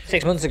 Yeah.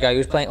 6 months ago, he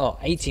was playing,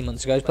 18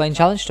 months ago, he was playing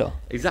Challenge Tour.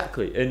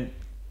 Exactly. And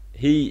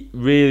he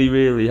really,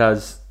 really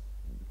has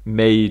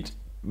made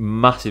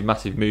massive,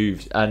 massive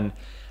moves. And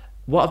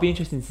what I'd be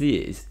interested to see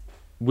is,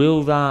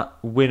 will that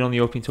win on the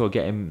European Tour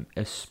get him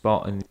a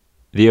spot in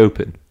the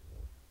Open?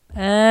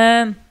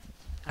 I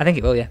think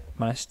it will, yeah,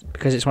 I'm honest,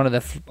 because it's one of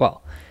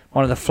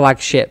the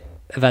flagship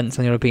events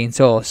on the European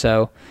Tour.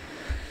 So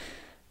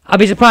I'd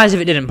be surprised if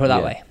it didn't, put it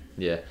that way.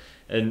 Yeah,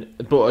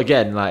 but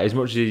again, like, as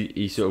much as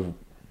he sort of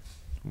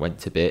went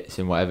to bits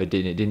and whatever, it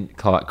didn't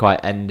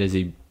quite end as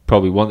he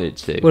probably wanted it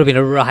to. Would have been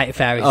a right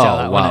fairy tale. Oh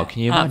that, wow!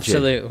 Can you imagine?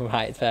 Absolute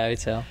right fairy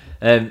tale.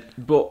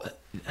 But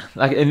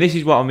like, and this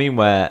is what I mean,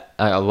 where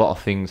a lot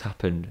of things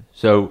happened.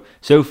 So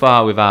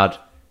far we've had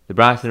the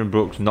Bryson and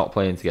Brooks not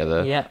playing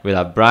together. Yeah. We've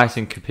had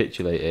Bryson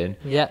capitulating.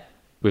 Yeah.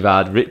 We've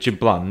had Richard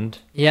Bland.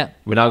 Yeah.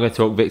 We're now going to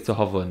talk Victor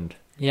Hovland.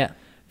 Yeah.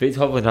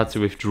 Victor Hovland had to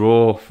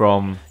withdraw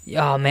from.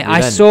 Oh mate,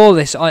 I saw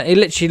this. It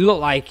literally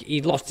looked like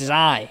he'd lost his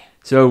eye.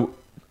 So,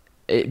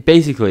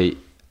 basically,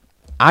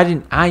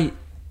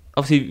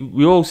 obviously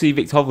we all see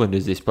Victor Hovland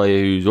as this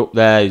player who's up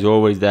there, he's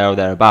always there or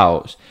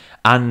thereabouts,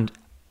 and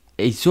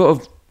I'd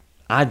sort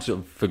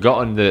of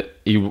forgotten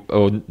that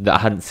that I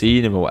hadn't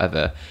seen him or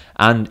whatever,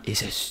 and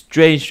it's a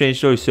strange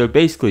story. So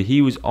basically,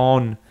 he was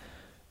on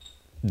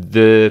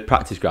the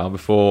practice ground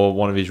before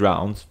one of his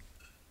rounds,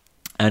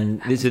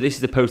 and this is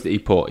the post that he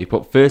put. He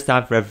put, first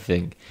time for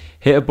everything,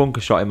 hit a bunker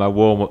shot in my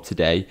warm up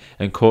today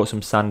and caught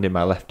some sand in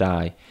my left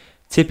eye.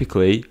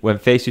 Typically, when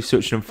faced with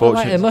such an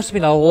unfortunate... There must have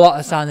been a lot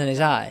of sand in his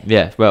eye.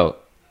 Yeah, well,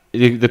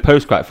 the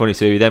post's quite funny.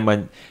 So he then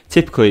went,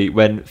 typically,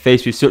 when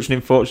faced with such an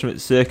unfortunate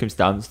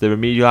circumstance, the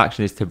remedial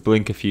action is to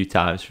blink a few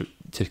times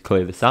to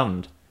clear the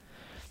sand.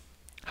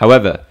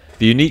 However,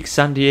 the unique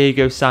San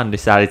Diego sand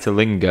decided to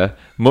linger,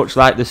 much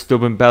like the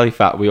stubborn belly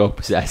fat we all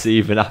possess,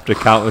 even after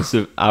countless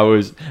of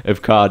hours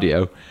of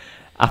cardio.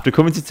 After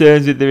coming to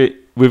terms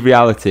with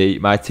reality,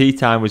 my tea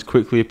time was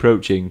quickly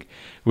approaching.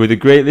 With a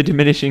greatly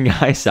diminishing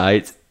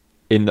eyesight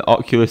in the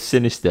oculus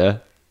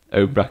sinister,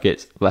 open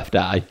brackets, left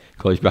eye,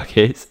 close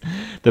brackets,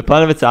 the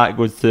plan of attack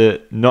was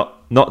to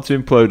not to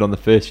implode on the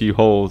first few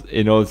holes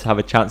in order to have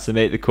a chance to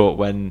make the cut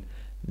when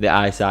the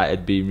eyesight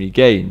had been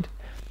regained.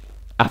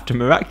 After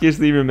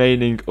miraculously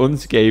remaining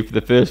unscathed for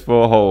the first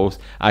 4 holes,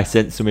 I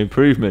sensed some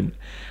improvement.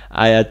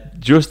 I had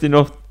just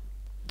enough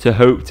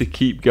hope to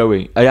keep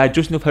going.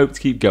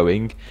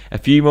 A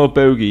few more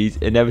bogeys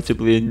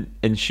inevitably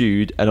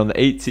ensued, and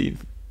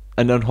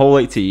on hole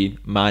 18,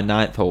 my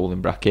 9th hole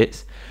in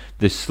brackets,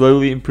 the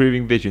slowly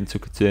improving vision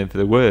took a turn for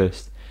the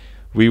worst.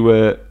 We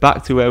were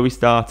back to where we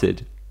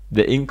started.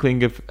 The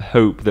inkling of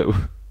hope that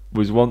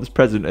was once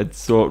present had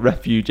sought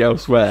refuge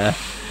elsewhere.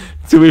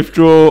 To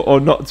withdraw or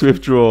not to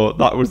withdraw,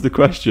 that was the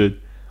question.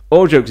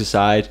 All jokes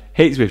aside,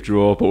 hate to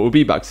withdraw, but we'll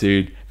be back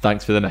soon.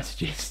 Thanks for the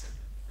messages.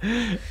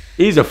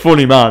 He's a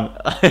funny man.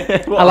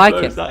 I like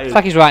it. It's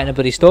like he's writing a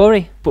bloody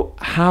story. But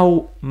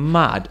how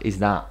mad is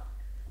that?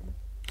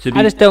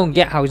 I just don't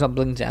get how he's not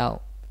blinked it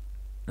out.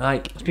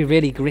 Like, it must be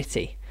really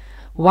gritty.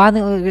 Why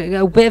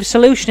a bit of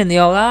solution in the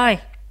old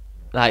eye?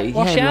 Like,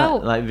 wash it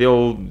out. Like the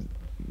old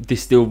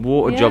distilled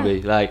water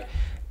jobby. Like,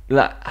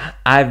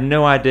 I have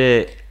no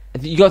idea.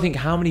 You got to think,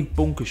 how many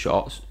bunker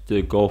shots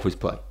do golfers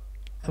play?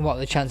 And what are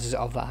the chances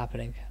of that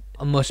happening?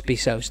 It must be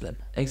so slim.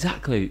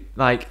 Exactly.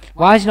 Like,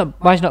 why is he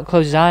not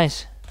close his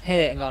eyes? Hit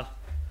it and gone.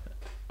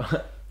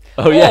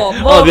 Oh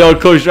yeah. The old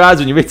close your eyes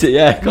when you hit it.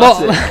 Yeah.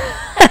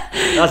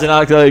 That's an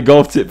actual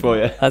golf tip for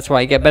you. That's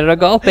why you get better at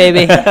golf,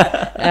 baby.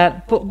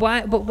 But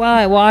why?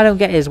 What I don't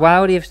get is,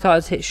 why would he have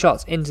started to hit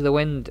shots into the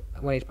wind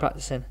when he's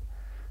practicing?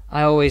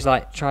 I always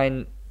try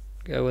and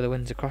go where the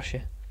wind's across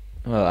you.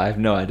 Well, I have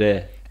no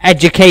idea.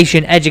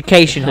 Education,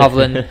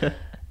 Hovland.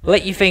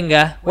 Lick your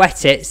finger,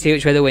 wet it, see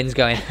which way the wind's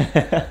going.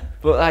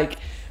 But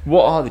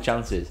what are the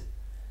chances?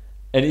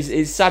 And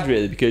it's sad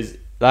really, because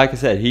like I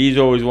said, he's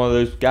always one of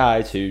those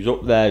guys who's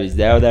up there, he's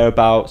there or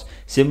thereabouts.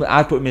 Similar,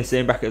 I'd put him in the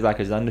same bracket as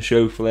Alexander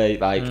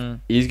Schauffele.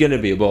 He's going to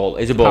be a ball.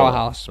 He's a ball.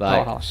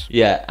 Powerhouse.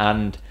 Yeah,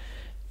 and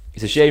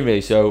it's a shame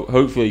really. So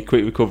hopefully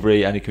quick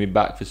recovery, and he can be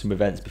back for some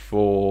events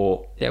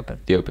before the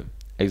Open.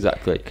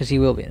 Exactly. Because he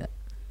will be in it.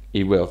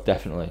 He will,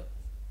 definitely.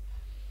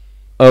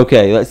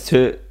 Okay, let's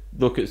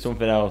look at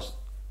something else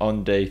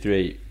on day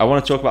 3. I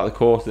want to talk about the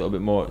course a little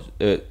bit more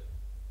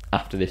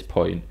after this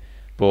point,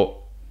 but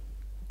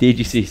did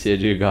you see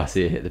Sergio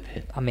Garcia hit the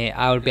pin? I mean,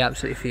 I would be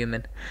absolutely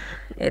fuming.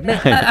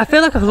 I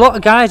feel like a lot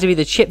of guys have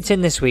either chipped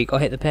in this week or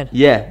hit the pin.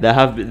 Yeah, there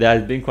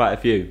has been quite a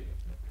few,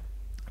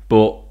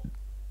 but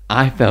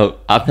I've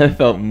never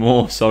felt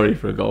more sorry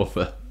for a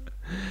golfer.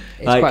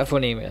 It's quite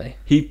funny, really.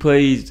 He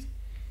plays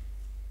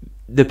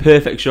the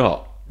perfect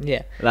shot.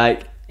 Yeah.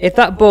 If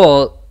that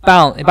ball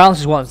it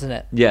bounces once, doesn't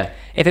it? Yeah.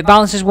 If it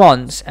bounces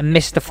once and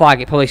misses the flag,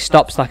 it probably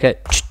stops to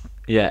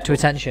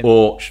attention.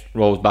 Or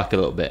rolls back a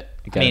little bit.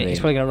 I mean, it's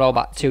probably going to roll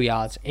back 2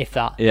 yards, if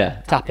that.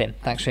 Yeah. Tap in.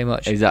 Thanks very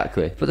much.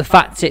 Exactly. But the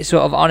fact it's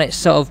sort of on its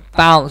sort of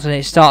bounce and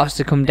it starts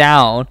to come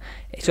down,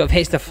 it sort of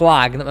hits the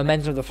flag, and the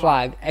momentum of the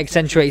flag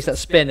accentuates that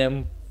spin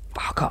and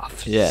fuck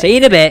off. Yeah. See you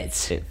in a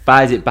bit. It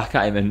fires it back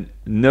at him, and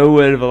no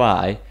word of a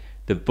lie,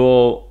 the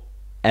ball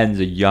ends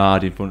a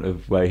yard in front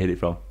of where he hit it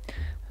from.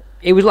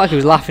 It was like he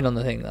was laughing on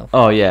the thing, though.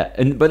 Oh yeah,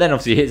 but then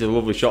obviously he hits a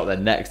lovely shot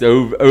then next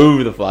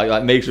over the flag,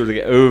 like make sure to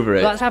get over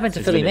it. Well, that's happened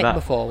to Philly Mick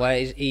before, where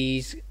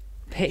he's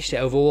pitched it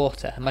over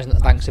water. Imagine that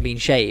the banks are being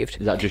shaved.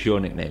 Is that just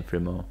your nickname for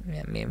him, or?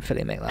 Yeah, me and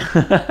Philly Mick,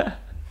 that.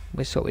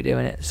 That's what we're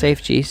doing it.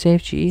 Safe G. So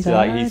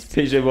like he's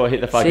pitched over,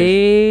 hit the flag,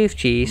 safe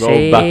G,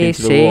 rolled back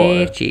into the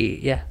water. Safe G.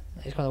 Yeah,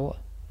 it's got the water.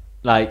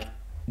 Like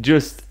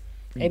just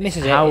it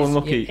misses how it.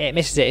 Unlucky. It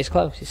misses it. It's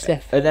close. It's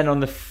stiff. And then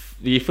on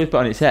you flip it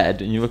on its head,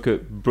 and you look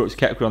at Brooks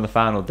Koepka on the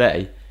final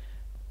day,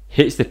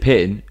 hits the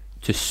pin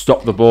to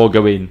stop the ball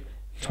going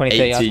 20,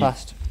 30 yards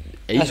past.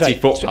 80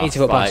 foot past. 80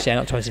 foot past, yeah,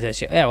 not 20,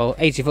 30. Yeah, well,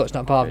 80 foot's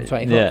not part of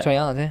 20 foot, yeah. 20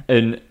 yards, yeah.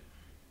 And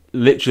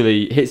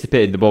literally hits the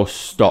pin, the ball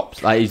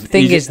stops. Like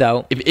thing is,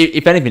 though,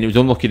 if anything, it was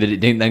unlucky that it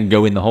didn't then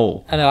go in the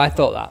hole. I know, I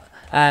thought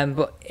that.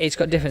 But it's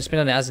got different spin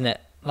on it, hasn't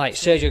it? Like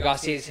Sergio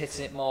Garcia's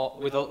hitting it more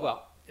with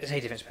there's a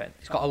different spin.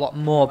 It's got a lot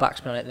more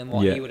backspin on it than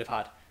what he would have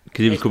had.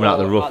 Because he was coming out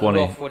the rough,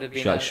 wasn't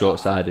he? Like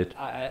short-sided.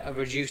 A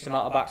reduced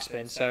amount of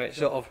backspin, so it's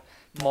sort of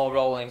more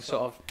rolling,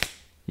 sort of.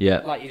 Yeah.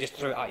 Like you just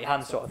threw it out your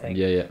hand, sort of thing.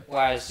 Yeah, yeah.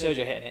 Whereas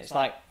Sergio hitting it's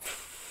like.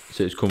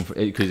 So it's come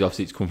because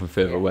obviously it's come from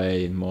further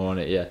away and more on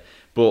it, yeah.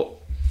 But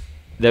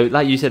there,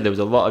 like you said, there was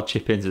a lot of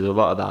chip-ins, there's a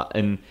lot of that,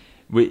 and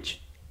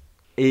which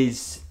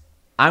is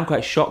I'm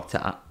quite shocked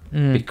at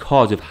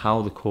because of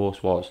how the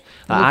course was.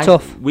 Like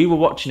tough. We were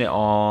watching it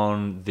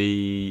on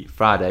the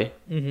Friday,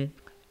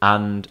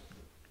 and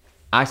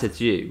I said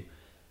to you,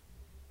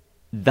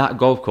 that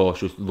golf course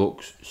just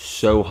looks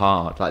so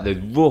hard. Like the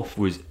rough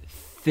was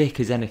thick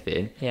as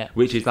anything,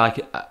 which is like,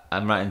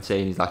 I'm right in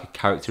saying, is like a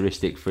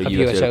characteristic for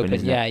US Open,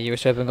 isn't it?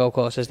 US Open golf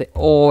courses, they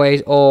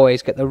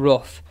always get the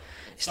rough.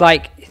 It's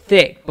like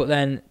thick, but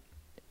then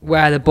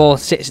where the ball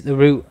sits at the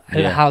root, I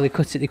don't know how they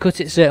cut it. They cut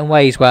it certain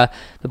ways where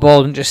the ball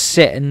doesn't just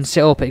sit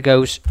up, it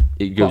goes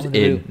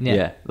in.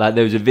 Yeah. Like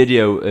there was a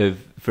video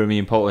from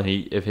Ian Poulter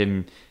of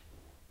him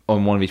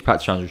on one of his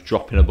practice rounds was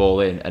dropping a ball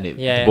in, and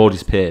the ball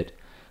disappeared.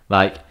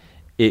 Like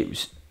it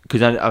was.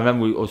 Because I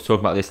remember we was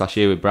talking about this last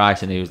year with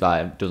Bryce, and he was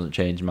like, "It doesn't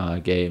change my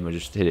game. I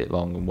just hit it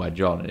long and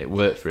wedge on," and it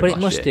worked for him. But it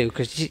must do,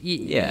 because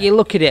you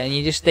look at it and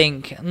you just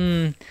think,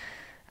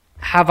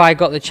 have I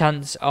got the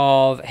chance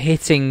of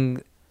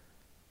hitting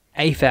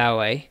a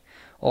fairway,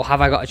 or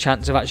have I got a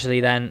chance of actually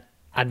then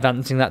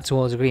advancing that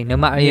towards the green? No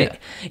matter,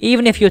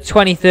 even if you're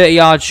 20, 30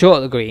 yards short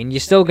of the green,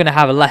 you're still going to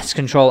have a less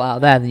control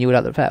out there than you would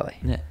at the fairway.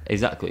 Yeah,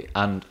 exactly.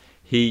 And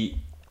he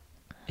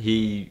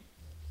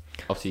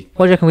obviously.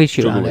 What do you reckon we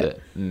shoot with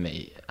it?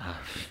 Mate.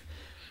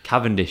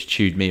 Cavendish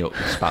chewed me up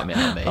and spat me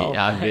out,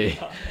 mate.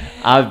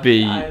 I'd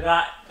be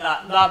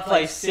that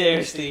place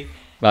seriously.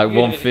 Like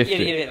 150. You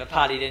had a bit of a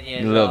paddy, didn't you?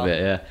 A little bit,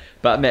 yeah.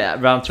 But mate,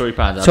 around Torrey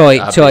Pines,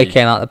 Toy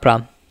came out the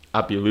pram.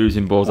 I'd be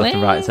losing balls left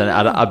and right and centre.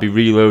 I'd be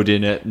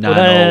reloading at 9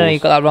 holes. No, you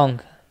got that wrong.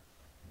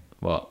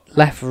 What?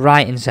 Left,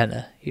 right, and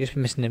centre. You just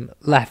been missing him.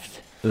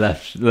 Left,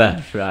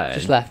 right.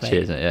 Just left, mate.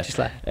 Cheers, mate. Yeah. Just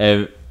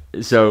left.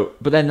 So,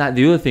 but then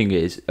the other thing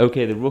is,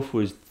 okay, the rough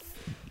was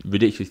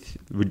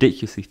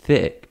ridiculously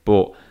thick,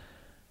 but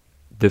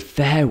the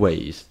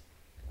fairways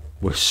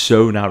were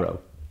so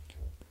narrow.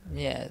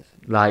 Yeah.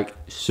 Like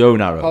so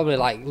narrow. Probably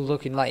like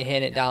looking like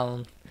hitting it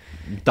down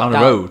a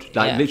road,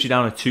 like literally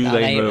down a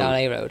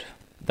two-lane road.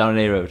 Down an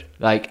A road,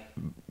 like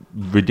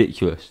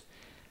ridiculous.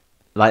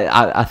 Like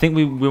I think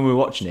when we were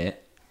watching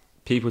it,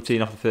 people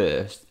teeing off the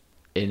first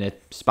in a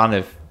span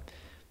of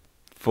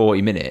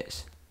 40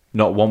 minutes,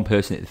 not one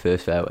person hit the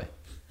first fairway.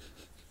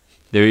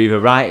 They were either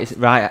right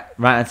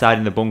hand side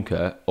in the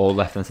bunker or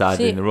left hand side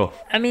in the rough.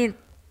 I mean,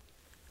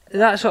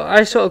 that's what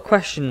I sort of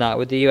question that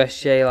with the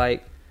USGA.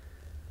 Like,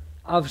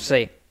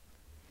 obviously,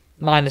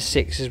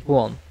 -6 is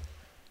one.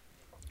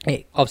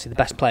 Obviously, the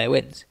best player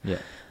wins. Yeah.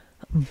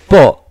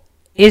 But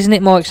isn't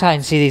it more exciting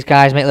to see these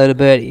guys make a load of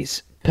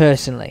birdies?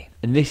 Personally.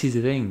 And this is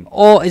the thing.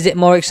 Or is it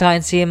more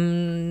exciting to see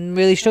them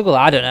really struggle?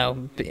 I don't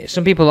know.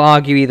 Some people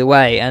argue either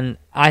way, and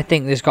I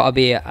think there's got to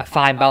be a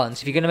fine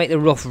balance. If you're going to make the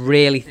rough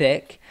really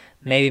thick,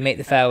 maybe make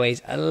the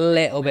fairways a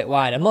little bit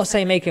wider. I'm not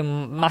saying make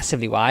them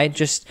massively wide,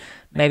 just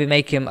maybe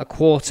make them a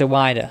quarter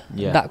wider.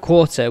 Yeah. That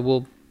quarter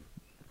will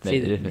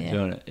make the difference,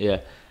 don't it? Yeah.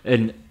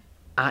 And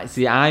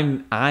actually,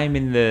 I'm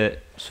in the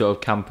sort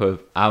of camp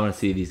of I want to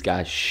see these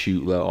guys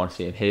shoot low. I want to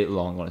see them hit it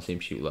long. I want to see them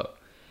shoot low.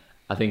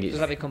 I think it's. Does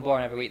that become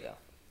boring every week though?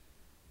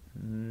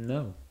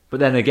 No.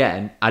 But then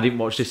again, I didn't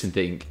watch this and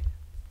think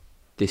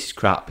this is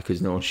crap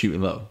because no one's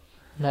shooting low.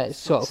 No, it's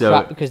sort of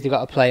crap because they've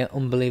got to play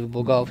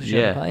unbelievable golf.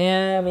 Yeah,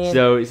 I mean.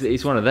 So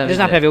it's one of them. It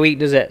doesn't happen every week,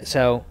 does it?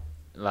 So.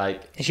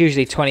 Like. It's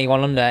usually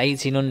 21 under,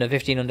 18 under,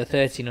 15 under,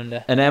 13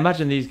 under. And I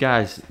imagine these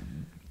guys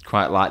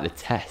quite like the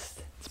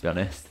test, to be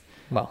honest.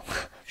 Well,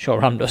 Sure,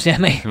 Ram does, yeah,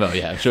 mate. Well,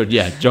 yeah, I'm sure.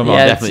 Yeah, John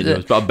Ram definitely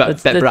does. But I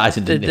bet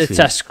Bryson didn't. The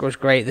test was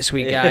great this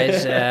week,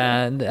 guys.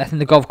 I think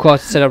the golf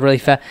course set up really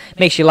fair.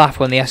 Makes you laugh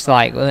when they ask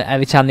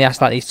every time they ask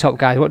these top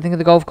guys, what do you think of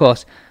the golf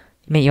course?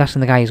 Mate, you ask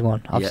him the guy who's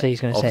won. Obviously, he's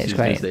going to say it's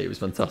great. Say it was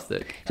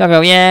fantastic. So I go,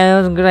 yeah, it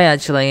wasn't great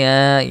actually.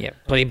 Yeah,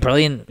 bloody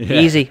brilliant,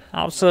 easy,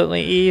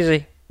 absolutely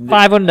easy.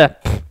 5 under,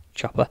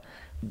 chopper.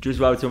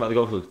 Just while we're talking about the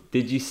golf course,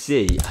 did you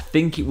see? I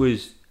think it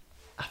was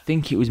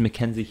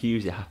Mackenzie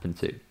Hughes it happened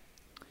to.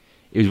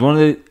 It was one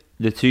of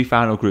the 2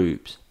 final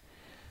groups.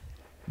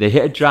 They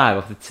hit a drive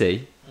off the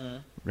tee,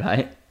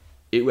 right?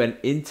 It went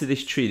into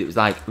this tree that was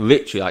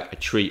literally a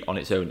tree on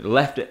its own.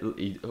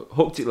 He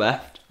hooked it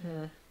left.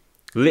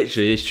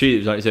 Literally, this tree that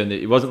was on its own.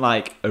 It wasn't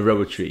like a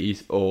row of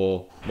trees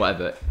or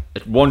whatever.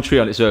 One tree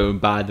on its own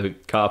by the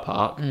car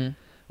park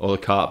or the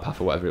cart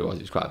path or whatever it was.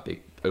 It was quite a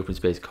big open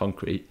space of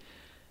concrete.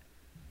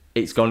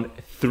 It's gone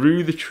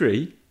through the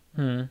tree,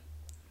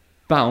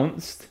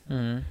 bounced,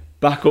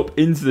 back up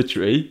into the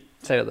tree,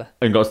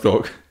 and got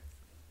stuck.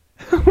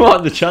 What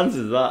are the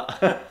chances of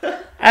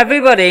that?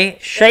 Everybody,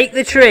 shake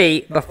the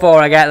tree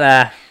before I get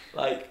there.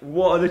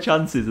 What are the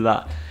chances of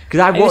that?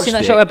 Because I've watched you seen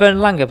that shot where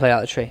Bernard Langer played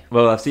out the tree?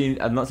 Well,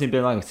 I've not seen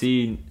Bernard Langer. I've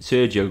seen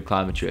Sergio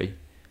climb a tree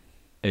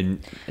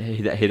and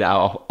hit it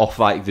out off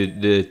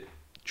the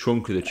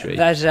trunk of the tree.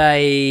 There's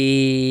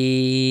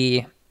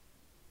a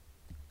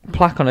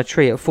plaque on a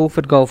tree at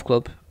Fulford Golf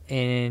Club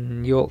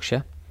in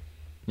Yorkshire.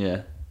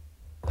 Yeah.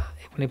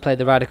 When he played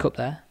the Ryder Cup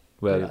there.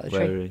 Where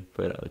he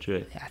played out the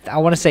tree? Yeah, I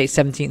want to say it's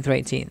 17th or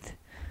 18th.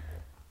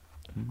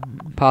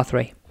 Par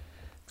 3.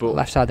 But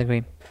left side of the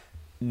green.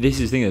 This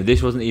is the thing though,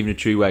 this wasn't even a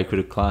tree where he could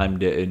have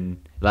climbed it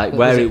and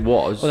where it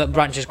was. Well, that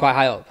branch is quite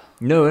high up.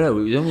 No, it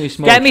was only a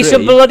small tree. Get me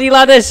some bloody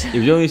ladders! It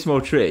was only a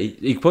small tree.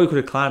 He probably could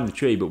have climbed the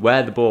tree, but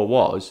where the ball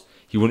was,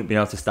 he wouldn't have been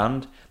able to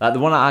stand. The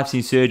one that I've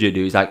seen Sergio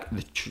do is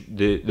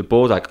the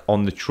ball's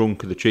on the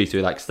trunk of the tree, so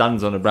he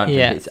stands on a branch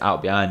and hits it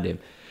out behind him.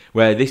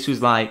 Where this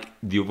was the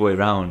other way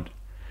around.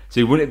 So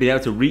he wouldn't have been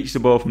able to reach the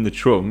ball from the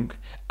trunk,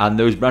 and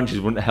those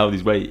branches wouldn't have held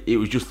his weight. It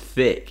was just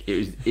thick. It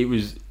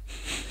was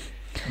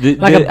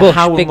a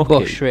bush, big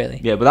bush, really.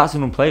 Yeah, but that's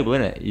unplayable,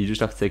 isn't it? You just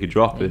have to take a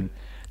drop, and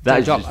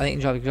I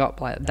think he dropped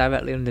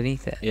directly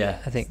underneath it. Yeah,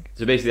 I think.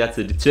 So basically, he had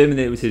to determine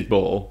that it was his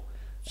ball.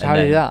 So how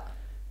did he do that?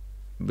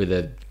 With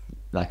a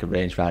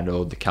rangefinder,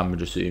 or the camera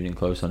just zoomed in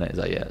close on it. It's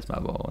yeah, it's my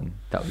ball, and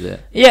that was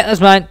it. Yeah,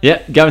 that's mine.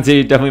 Yeah,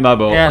 guaranteed, definitely my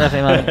ball. Yeah,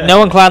 definitely mine. No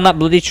one climbed that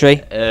bloody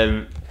tree.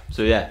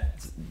 So yeah,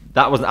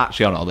 that wasn't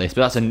actually on our list,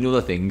 but that's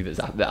another thing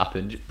that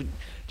happened. Do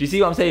you see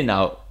what I'm saying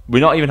now? We're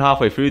not even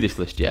halfway through this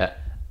list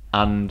yet,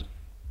 and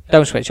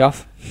don't switch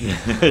off.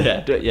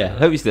 yeah.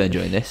 Hope you're still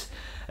enjoying this.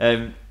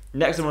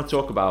 Next, I want to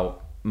talk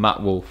about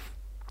Matt Wolff.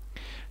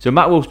 So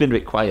Matt Wolff's been a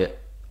bit quiet.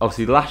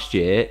 Obviously, last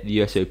year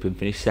the US Open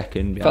finished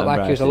second. Felt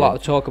like there was a lot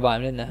of talk about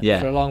him, didn't there? Yeah,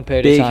 for a long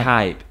period of time. Big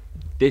hype.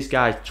 This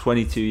guy's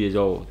 22 years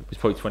old. He was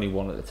probably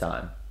 21 at the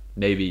time.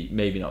 Maybe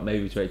not. Maybe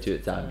he was 22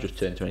 at the time. Just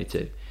turned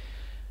 22.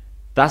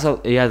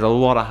 He has a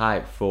lot of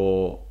hype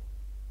for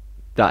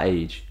that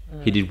age.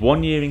 He did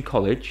 1 year in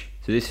college.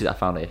 So I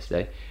found it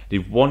yesterday.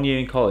 Did 1 year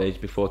in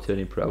college before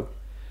turning pro,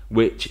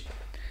 which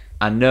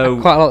I know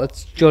quite a lot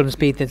of Jordan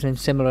Spieth did something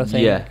similar. I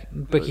think. Yeah,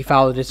 Ricky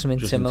Fowler did something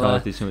similar.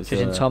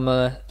 Justin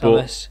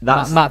Thomas.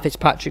 Matt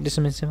Fitzpatrick did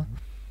something similar.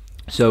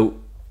 So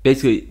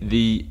basically,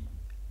 the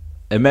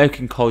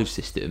American college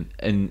system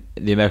and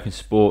the American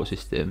sports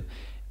system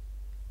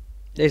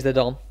is the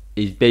dom.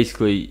 Is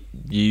basically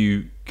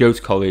you go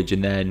to college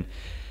and then,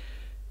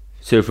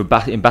 so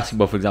in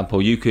basketball, for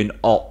example, you can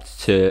opt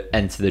to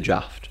enter the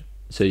draft.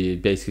 So you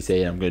basically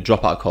say, I'm going to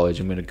drop out of college,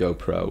 I'm going to go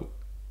pro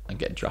and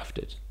get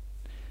drafted.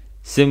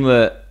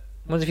 Similar.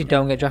 What if you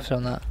don't get drafted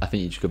on that? I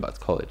think you just go back to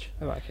college.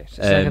 Oh, okay.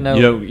 So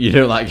you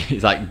don't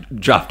it's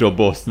draft or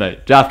bust,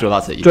 mate. Draft or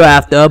that's it.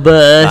 Draft or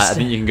bust. I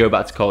think you can go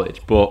back to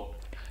college, but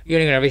you're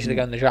only going to recently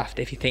go in the draft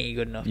if you think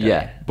you're good enough.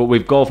 Yeah, but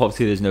with golf,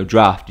 obviously, there's no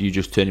draft. You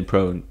just turn in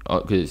pro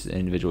because it's an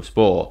individual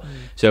sport.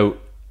 So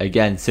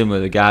again,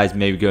 similar, the guys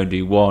maybe go and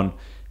do 1-2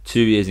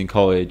 years in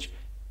college,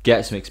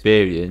 get some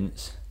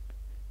experience.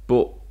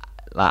 But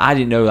I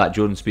didn't know that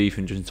Jordan Spieth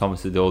and Justin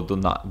Thomas had all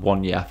done that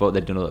 1 year. I thought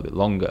they'd done a little bit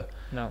longer.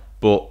 No.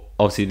 But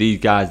obviously, these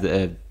guys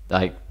that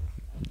are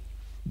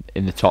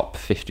in the top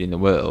 50 in the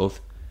world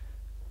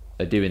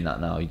are doing that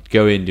now. You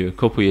go in, do a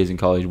couple of years in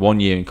college, 1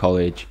 year in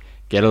college,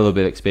 get a little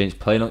bit of experience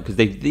playing on, because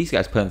these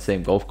guys play on the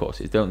same golf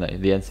courses, don't they?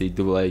 The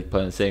NCAA play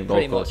on the same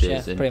golf courses.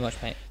 Yeah, and pretty much,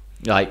 mate.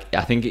 I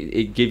think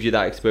it gives you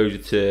that exposure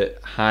to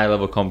high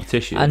level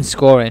competition and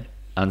scoring,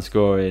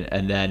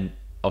 and then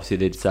obviously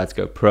they decide to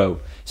go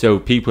pro. So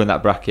people in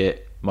that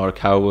bracket,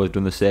 Morikawa has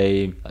done the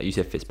same. Like you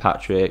said,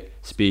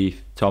 Fitzpatrick, Spieth,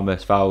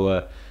 Thomas,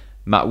 Fowler,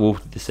 Matt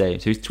Wolff did the same.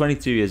 So he's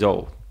 22 years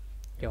old.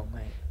 Yo,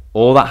 mate.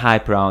 All that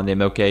hype around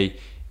him. Okay,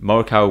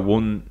 Morikawa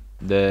won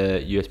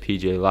the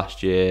USPGA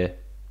last year.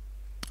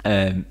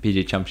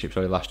 PGA Championship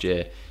last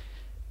year,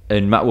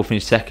 and Matt Wolff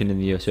finished second in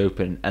the US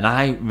Open, and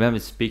I remember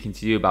speaking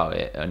to you about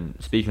it and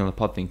speaking on the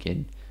pod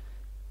thinking,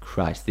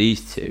 Christ,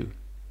 these two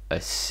are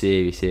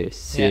serious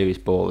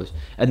ballers,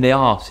 and they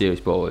are serious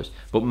ballers.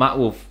 But Matt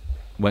Wolff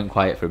went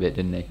quiet for a bit,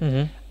 didn't he?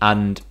 Mm-hmm.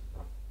 And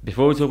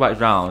before we talk about his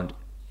round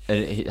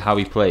and how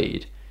he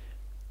played,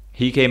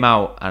 he came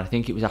out, and I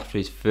think it was after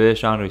his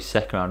first round or his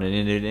second round, and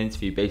in an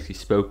interview basically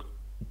spoke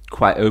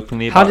quite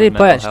openly about How did he his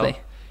play, mental actually?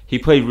 health. He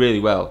played really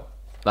well.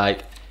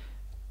 Like,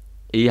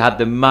 he had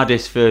the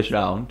maddest first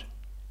round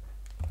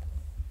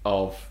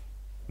of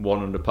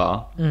 1 under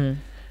par.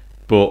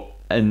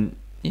 And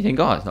you think,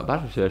 oh, it's not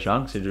bad for first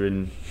round,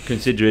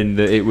 considering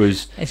that it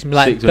was it's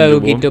like 6 under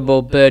bogey, 1.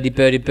 double,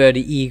 birdie,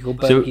 eagle,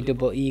 bogey,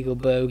 double, eagle,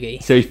 bogey.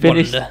 So he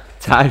finished 1 under.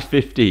 tied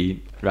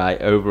 15,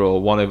 right,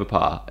 overall, 1 over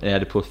par, and he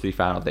had a +3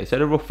 final day. So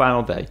he had a rough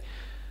final day.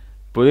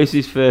 But this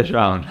is first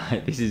round.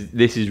 Right? This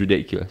is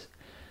ridiculous.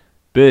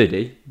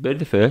 Birdie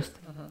the first,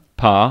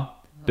 par,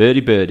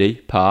 birdie,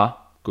 par,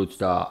 good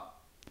start.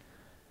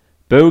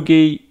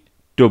 Bogey,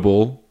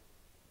 double,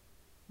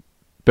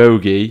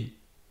 bogey,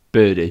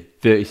 birdie,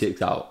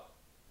 36 out.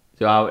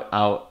 So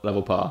out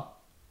level par.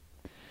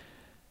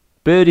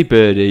 Birdie,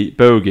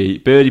 bogey,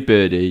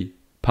 birdie,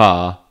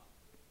 par,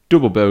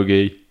 double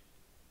bogey,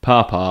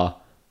 par,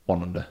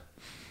 1 under.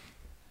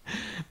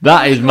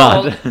 That is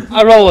mad.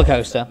 A roller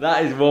coaster.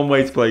 That is one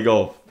way to play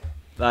golf.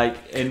 Like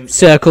in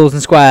circles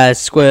and squares,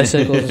 square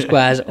circles and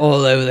squares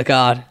all over the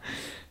card.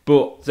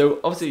 But so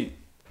obviously,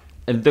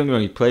 and don't get me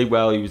wrong, he played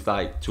well. He was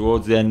like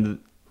towards the end,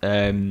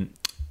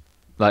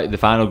 like the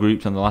final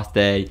groups on the last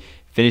day,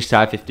 finished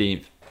tied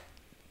 15th.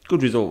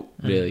 Good result,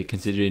 really,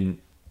 considering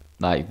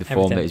like the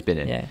form that he's been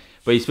in. Yeah.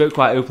 But he spoke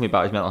quite openly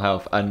about his mental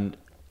health, and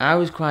I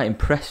was quite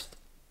impressed.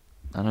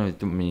 I know it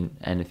doesn't mean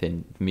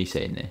anything for me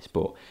saying this,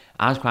 but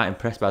I was quite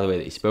impressed by the way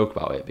that he spoke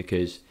about it,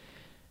 because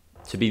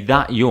to be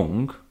that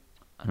young,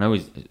 I know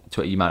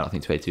you might not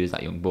think 22 is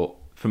that young, but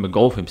from a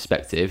golfing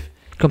perspective,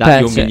 Compared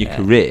that young to, in your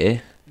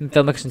career,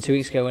 Phil Mickelson 2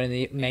 weeks ago winning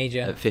the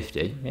major at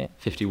 50, Yeah.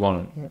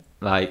 51,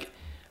 like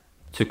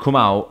to come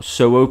out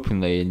so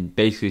openly and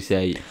basically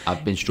say,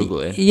 I've been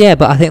struggling. Yeah,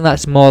 but I think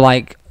that's more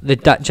like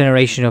that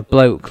generation of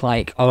bloke,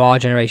 like, or our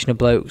generation of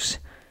blokes.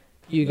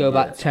 You go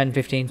back 10,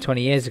 15,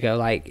 20 years ago,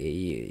 like,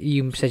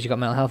 you said you got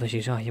mental health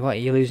issues. Oh, what,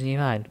 you're losing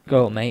your mind?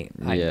 Grow up, mate.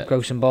 Like,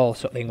 grow some balls,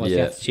 sort of thing was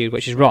the attitude,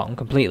 which is wrong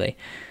completely.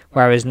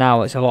 Whereas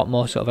now it's a lot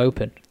more sort of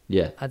open,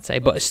 I'd say.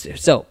 But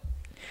still,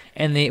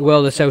 in the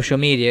world of social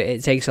media,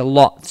 it takes a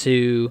lot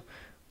to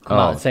come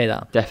out and say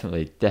that.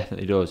 Definitely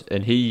does.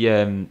 And he,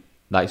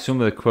 like,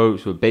 some of the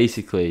quotes were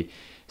basically,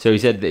 so he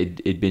said that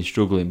he'd been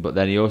struggling, but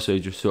then he also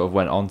just sort of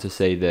went on to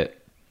say that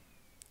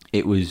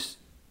it was,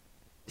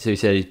 so he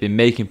said he's been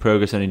making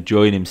progress on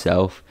enjoying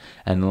himself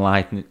and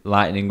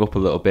lightening up a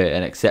little bit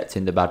and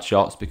accepting the bad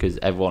shots because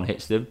everyone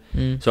hits them.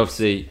 So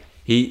obviously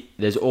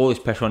there's all this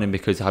pressure on him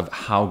because of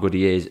how good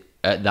he is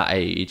at that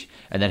age,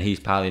 and then he's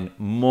piling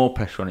more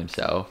pressure on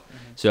himself.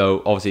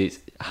 So obviously it's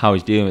how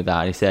he's dealing with that.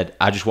 And he said,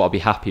 I just want to be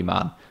happy,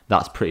 man.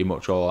 That's pretty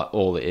much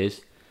all it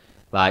is.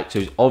 Like, so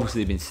he's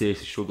obviously been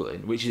seriously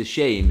struggling, which is a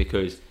shame,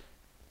 because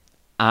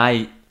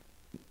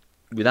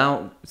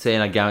without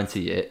saying I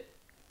guarantee it,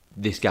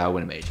 this guy will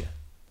win a major.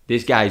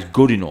 This guy is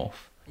good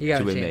enough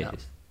to win majors.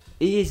 That.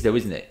 He is, though,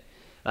 isn't it?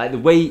 Like the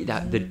way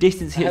that the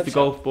distance hits the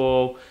golf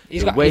ball,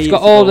 he's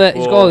got all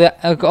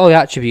the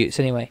attributes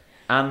anyway.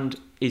 And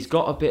he's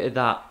got a bit of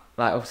that.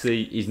 Like,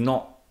 obviously, he's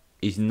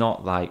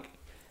not like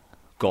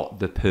got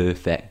the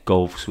perfect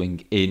golf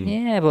swing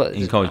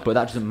in college, but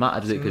that doesn't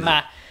matter, does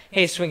it?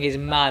 His swing is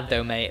mad,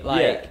 though, mate.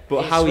 Like,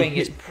 but his swing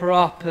is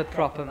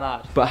proper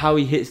mad. But how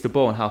he hits the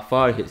ball and how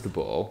far he hits the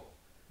ball,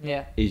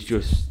 is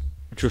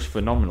just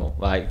phenomenal.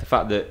 Like the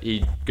fact that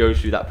he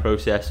goes through that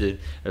process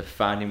of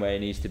finding where he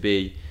needs to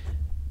be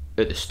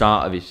at the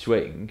start of his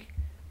swing,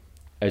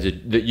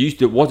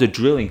 that was a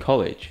drill in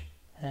college.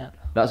 Yeah,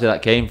 that's where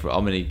that came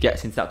from. And he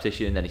gets into that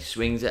position and then he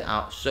swings it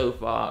out so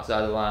far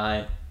outside the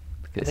line.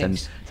 It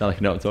sounds like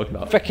you know what I'm talking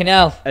about. Freaking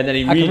hell! And then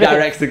he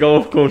redirects the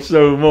golf course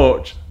so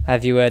much.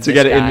 Have you heard to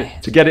get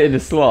it in the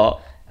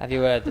slot? Have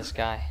you heard this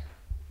guy?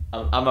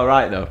 Am I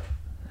right though?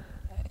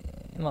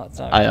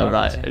 I am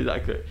right,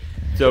 exactly.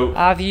 So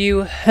have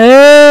you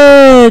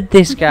heard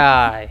this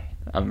guy?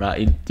 I'm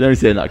right. Don't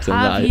say that because I'm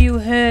right. Have you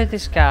heard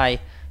this guy?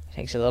 He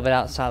takes a little bit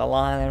outside the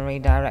line and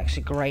redirects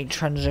a great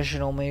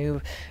transitional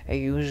move. He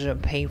uses a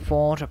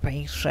P4 to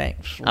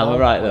P6. Am I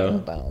right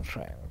though?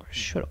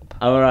 Shut up.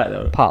 Am I right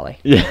though? Partly.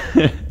 Yeah.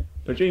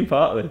 What do you mean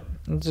partly?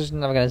 I'm just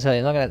never going to tell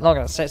you. I'm not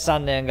going to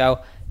stand there and go,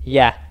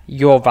 yeah,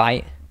 you're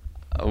right.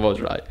 I was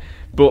right.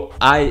 But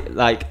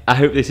I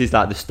hope this is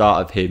like the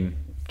start of him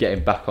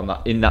getting back on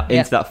that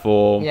into that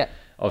form. Yeah.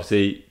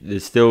 Obviously,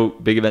 there's still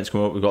big events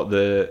coming up. We've got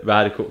the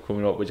Ryder Cup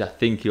coming up, which I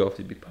think he'll have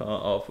to be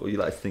part of, or you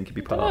like to think he'd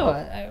be part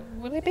of.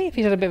 Will he be if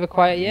he's had a bit of a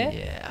quiet year?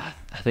 Yeah,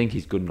 I think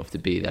he's good enough to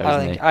be there,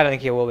 I don't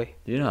think he will be.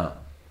 Do you know?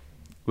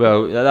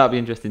 Well, that'd be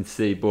interesting to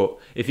see. But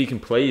if he can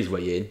play his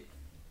way in,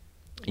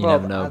 you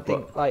never know. I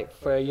think, like,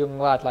 for a young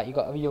lad, like, you've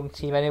got a young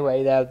team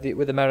anyway there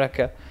with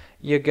America,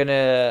 you're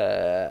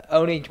gonna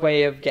only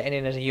way of getting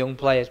in as a young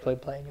player is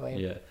playing your way in.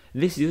 Yeah,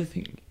 this is the other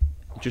thing.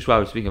 Just while I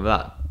was speaking of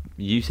that,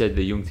 you said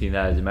the young team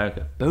there is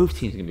America. Both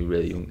teams are gonna be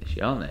really young this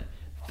year, aren't they?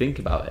 Think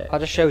about it.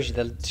 That just shows you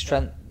the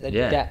strength, the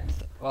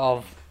depth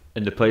of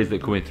and the players that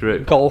are coming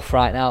through. Golf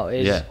right now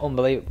is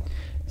unbelievable.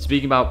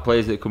 Speaking about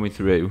players that are coming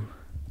through,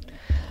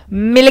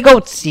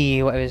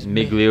 Migliozzi, what is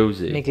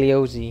Migliozzi.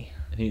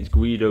 I think it's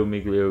Guido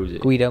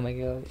Migliozzi.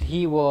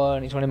 He's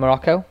won in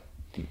Morocco.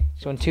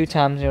 He's won 2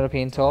 times the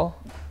European Tour.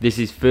 This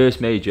is first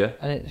major.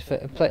 And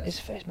it's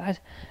first match.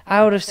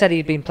 I would have said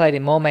he'd been played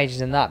in more majors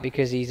than that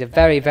because he's a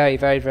very, very,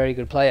 very, very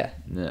good player.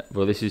 Yeah,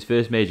 well, this is his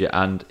first major,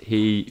 and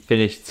he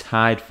finished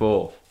tied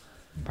 4th.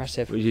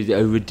 Impressive. Which is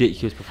a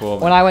ridiculous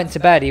performance. When I went to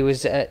bed, he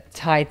was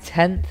tied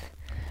 10th,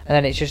 and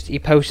then it's just he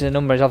posted the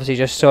numbers. Obviously,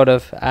 just sort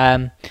of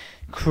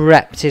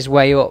crept his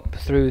way up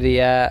through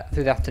the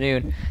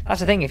afternoon. That's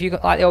the thing. If you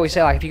like they always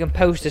say, like if you can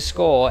post a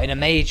score in a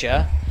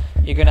major,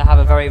 you're going to have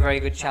a very, very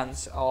good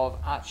chance of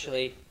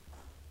actually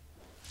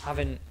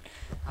having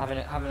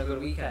a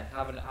good weekend,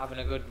 having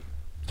a good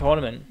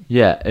tournament.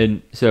 Yeah,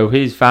 and so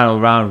his final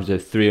round was a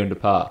 3 under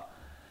par.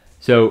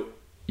 So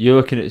you're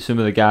looking at some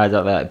of the guys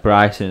out there, like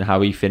Bryson, and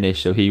how he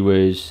finished. So he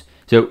was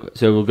so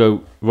we'll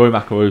go. Rory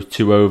McIlroy was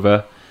 2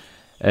 over.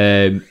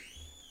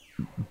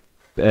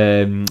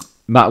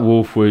 Matt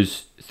Wolff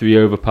was 3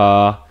 over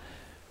par.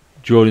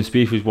 Jordan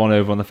Spieth was 1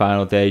 over on the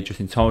final day.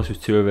 Justin Thomas was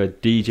 2 over.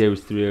 DJ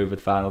was 3 over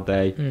the final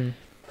day.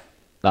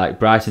 Like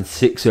Bryson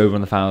 6 over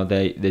on the final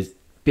day. There's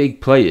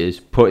big players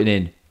putting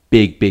in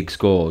big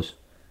scores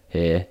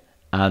here,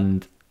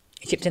 and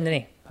he chipped in,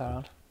 didn't he?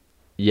 Around.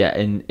 Yeah,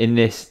 in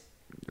this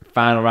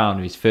final round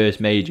of his first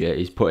major,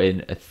 he's put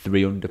in a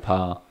 3 under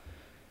par.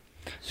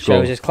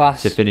 Shows his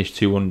class to finish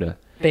 2 under.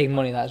 Big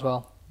money that as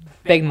well.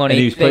 Big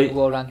money, big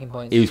world ranking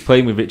points. He was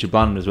playing with Richard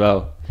Bland as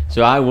well.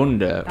 So I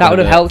wonder... That would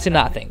have helped him,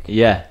 that, I think.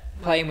 Yeah.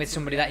 Playing with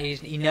somebody that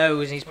he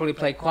knows, and he's probably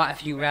played quite a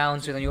few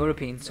rounds with on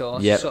European Tour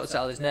to sort of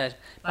settle his nerves.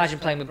 Imagine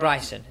playing with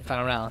Bryson in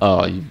final round.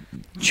 Oh,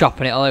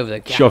 chopping it all over the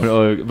gaff. Chopping it all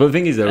over. But the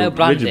thing is, though,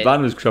 Richard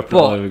Bland was chopping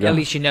it all over the gaff. At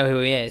least you know who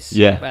he is.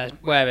 Yeah.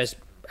 Whereas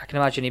I can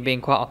imagine him being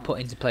quite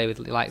off-putting to play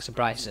with the likes of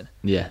Bryson.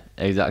 Yeah,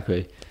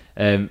 exactly.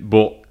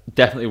 But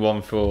definitely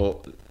one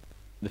for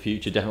the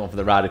future, definitely one for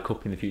the Ryder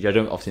Cup in the future.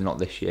 Obviously not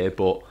this year,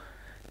 but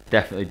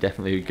definitely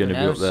going to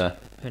be up there.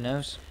 Who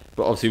knows?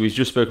 But obviously we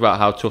just spoke about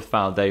how tough the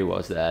final day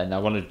was there, and I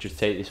want to just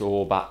take this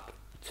all back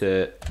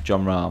to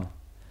Jon Rahm.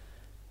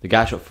 The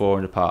guy shot 4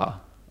 under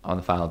par on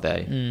the final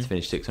day to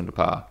finish 6 under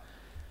par.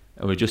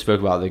 And we just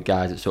spoke about the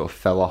guys that sort of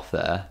fell off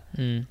there.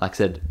 Like I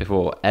said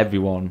before,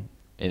 everyone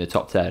in the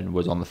top 10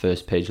 was on the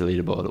first page of the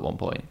leaderboard at one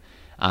point.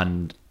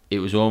 And it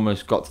was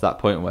almost got to that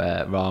point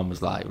where Rahm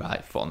was like,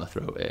 right, foot on the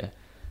throat here.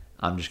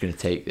 I'm just going to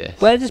take this.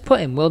 Where does this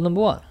put him? World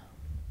number 1?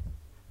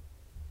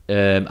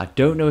 I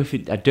don't know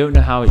I don't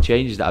know how it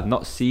changes that. I've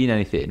not seen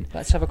anything.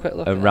 Let's have a quick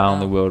look around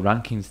the world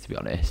rankings, to be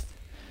honest.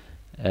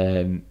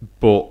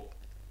 But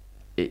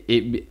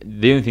the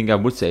only thing I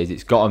would say is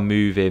it's got to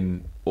move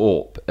him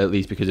up, at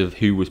least because of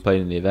who was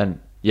playing in the event.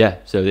 Yeah,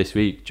 so this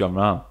week, Jon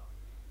Rahm,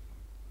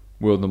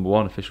 world number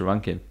 1 official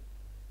ranking.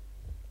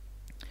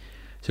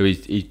 So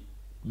he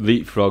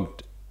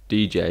leapfrogged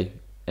DJ,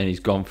 and he's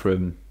gone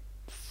from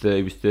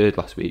he was 3rd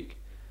last week,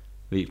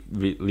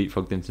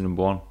 leapfrogged into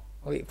number 1.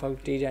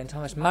 Leapfrogged DJ and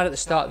Thomas. Mad at the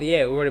start of the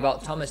year, we were worried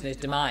about Thomas and his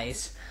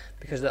demise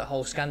because of that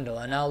whole scandal,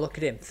 and now look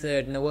at him,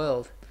 3rd in the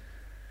world.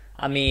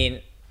 I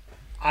mean,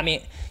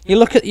 you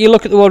look at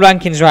the world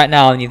rankings right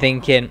now, and you're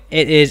thinking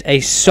it is a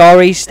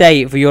sorry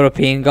state for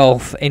European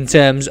golf in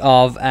terms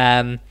of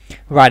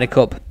Ryder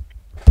Cup.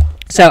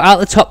 So out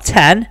of the top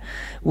 10,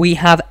 we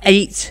have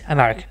 8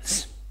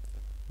 Americans.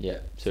 Yeah,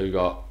 so we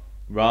got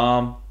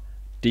Rahm,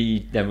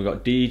 then we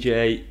got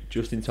DJ,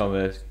 Justin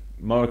Thomas,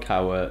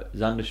 Morikawa,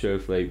 Xander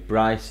Schauffele,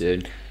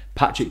 Bryson,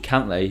 Patrick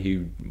Cantlay,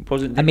 who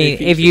wasn't... I mean,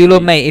 if you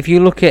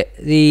look at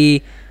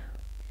the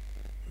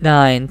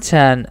 9,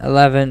 10,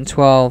 11,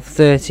 12,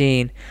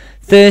 13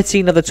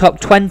 of the top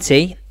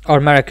 20 are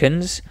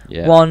Americans.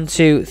 Yeah. 1,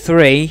 2,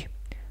 3,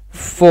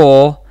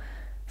 4,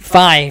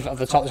 5 of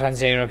the top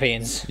 20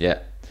 Europeans. Yeah.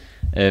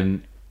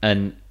 And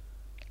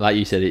like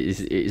you said,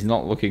 it's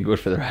not looking good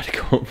for the Ryder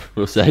Cup,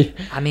 we'll say.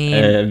 I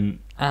mean,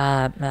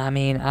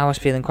 I was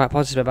feeling quite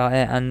positive about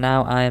it, and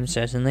now I am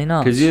certainly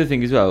not. Because the other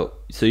thing as well,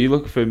 so you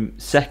look from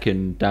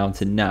 2nd down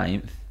to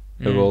 9th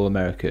of All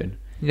American.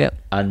 Yep.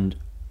 And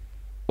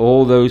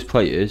all those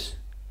players,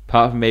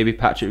 apart from maybe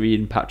Patrick Reed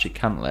and Patrick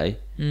Cantlay,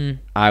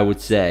 I would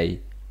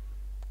say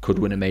could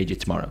win a major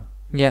tomorrow.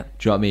 Yeah.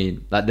 Do you know what I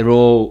mean? Like they're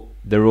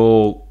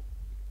all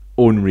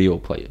unreal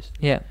players.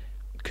 Yeah.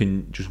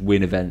 Can just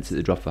win events at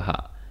the drop of a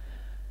hat.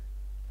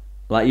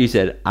 Like you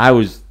said, I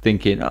was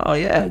thinking, oh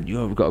yeah,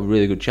 we've got a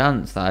really good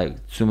chance. Like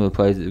some of the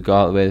players that have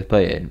got the way they're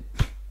playing,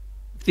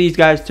 if these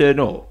guys turn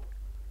up,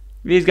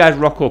 if these guys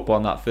rock up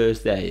on that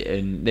first day,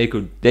 and they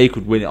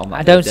could win it on that.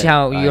 I don't see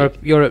how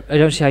Europe. I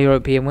don't see how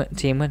European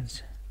team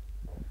wins.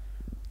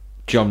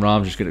 Jon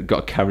Rahm's just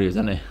got to carry us,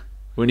 hasn't he?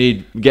 We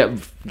need get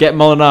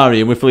Molinari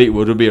and with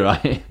Fleetwood, we'll be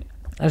right.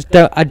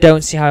 I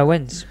don't see how it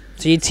wins.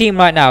 So your team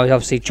right now is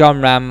obviously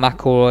Jon Rahm,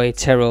 McIlroy,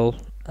 Tyrrell,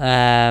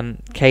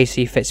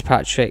 Casey,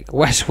 Fitzpatrick,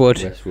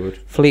 Westwood,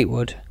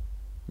 Fleetwood.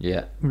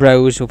 Yeah.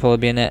 Rose will probably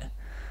be in it.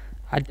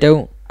 I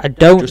don't.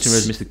 Justin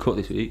Rose missed the cut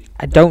this week.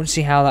 I don't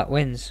see how that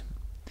wins.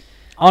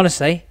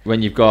 Honestly.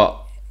 When you've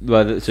got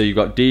Well, so you've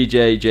got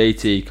DJ,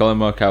 JT, Colin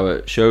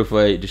Morikawa,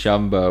 Schauffele,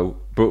 DeChambeau,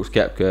 Brooks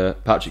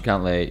Koepka, Patrick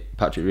Cantlay,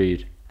 Patrick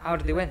Reed. How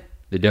did they win?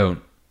 They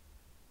don't.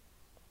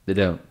 They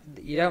don't.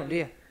 You don't, do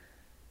you?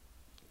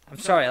 I'm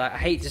sorry, like, I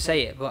hate to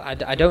say it,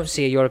 but I don't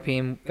see a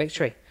European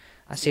victory.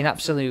 I see an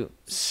absolute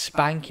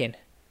spanking.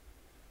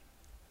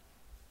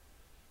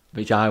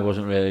 Which I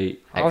wasn't really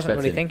expecting. I wasn't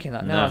really thinking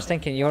that. No, I was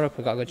thinking Europe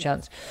have got a good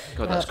chance.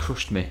 God, that's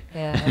crushed me.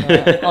 Yeah.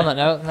 Anyway, on that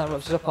note, that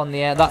wraps us up on the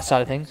that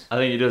side of things. I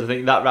think it does. I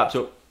think that wraps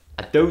up.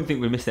 I don't think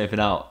we missed anything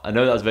out. I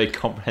know that was a very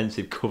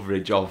comprehensive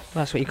coverage of.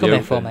 Well, that's what you come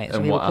here for, mate. That's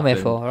what you come here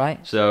for,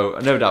 right? So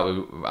no doubt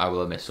I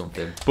will have missed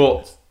something.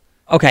 But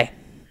okay.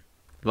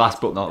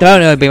 Last but not least. Don't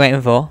know what I've been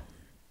waiting for.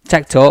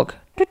 Tech Talk.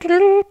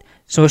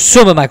 So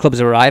some of my clubs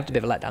have arrived. A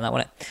bit of a letdown, that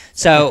wasn't it?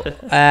 So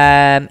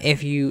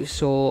if you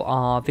saw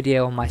our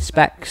video on my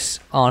specs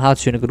on how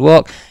to win a good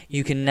walk,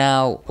 you can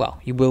now, well,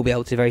 you will be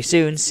able to very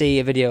soon see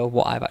a video of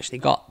what I've actually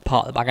got,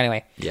 part of the bag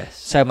anyway. Yes.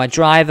 So my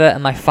driver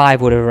and my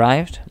 5 would have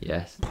arrived.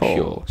 Yes.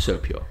 Pure. So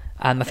pure.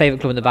 And my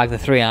favourite club in the bag, the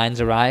 3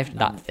 irons, arrived.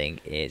 That thing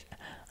is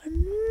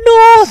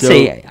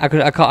naughty. So,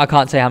 I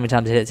can't say how many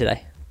times I hit it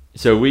today.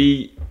 So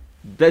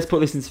let's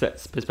put this in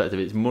perspective.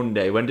 It's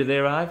Monday. When did they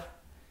arrive?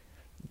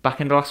 Back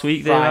into last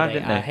week, they arrived,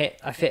 didn't they?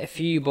 I hit a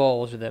few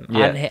balls with them.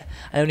 Yeah.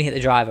 I only hit the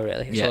driver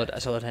really.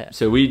 That's all I'd hit.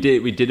 So we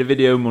did a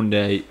video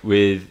Monday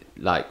with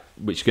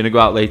which is going to go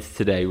out later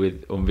today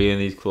with unveiling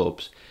these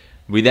clubs.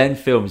 We then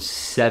filmed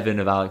 7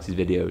 of Alex's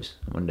videos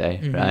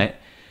Monday, right?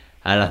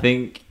 And I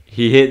think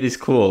he hit this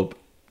club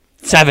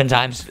 7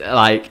 times.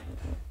 Like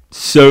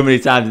so many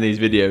times in these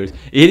videos.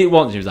 He hit it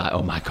once and he was like,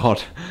 "Oh my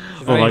god,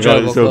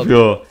 it's so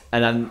pure."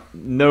 And then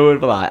no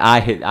one lie, I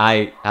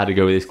had to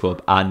go with this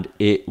club and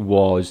it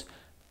was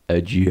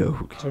a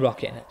joke. It's a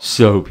rocket, isn't it?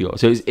 So pure.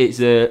 So it's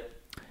a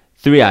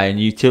 3 iron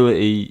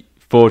utility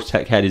Forge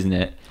Tech head, isn't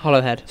it?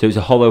 Hollow head. So it's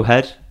a hollow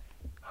head,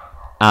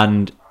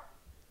 and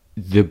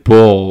the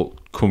ball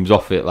comes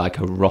off it like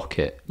a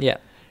rocket. Yeah.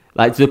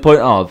 Like to the point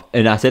of,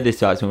 and I said this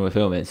to Alex when we were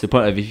filming, it's the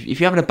point of if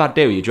you're having a bad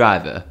day with your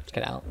driver,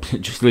 get out.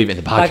 Just leave it in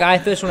the bag.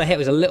 Like first one I hit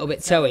was a little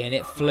bit toey and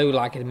it flew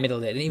like in the middle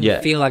of it. It didn't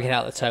even feel like it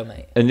out of the toe,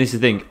 mate. And this is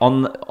the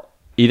thing.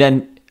 He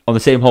then on the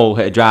same hole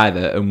hit a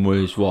driver and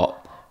was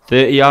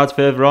 30 yards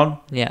further on.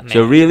 Yeah. Mate.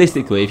 So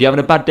realistically, if you're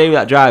having a bad day with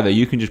that driver,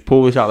 you can just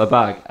pull this out of the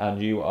bag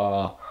and you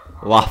are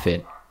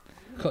laughing.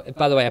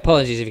 By the way,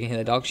 apologies if you can hear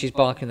the dog. She's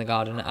barking in the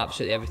garden at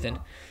absolutely everything.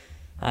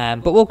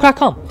 But we'll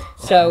crack on.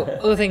 So,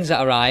 other things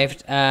that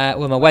arrived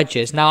were my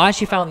wedges. Now, I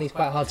actually found these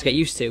quite hard to get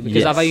used to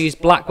because I've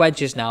used black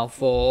wedges now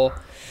for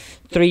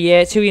 3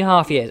 years,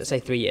 2.5 years, let's say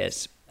 3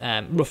 years,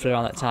 roughly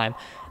around that time.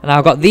 And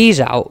I've got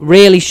these out,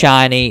 really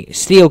shiny,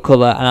 steel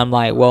colour, and I'm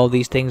like, well,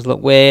 these things look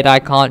weird. I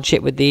can't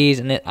chip with these,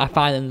 and I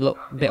find them look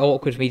a bit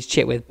awkward for me to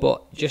chip with,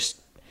 but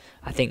just,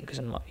 I think, because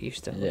I'm not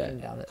used to looking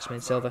down at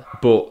Smith Silver.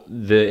 But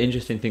the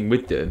interesting thing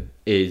with them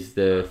is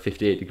the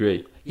 58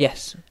 degree.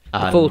 Yes.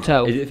 A full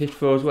toe. Is it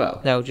 54 as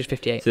well? No, just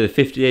 58. So the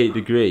 58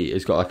 degree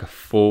has got like a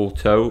full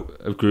toe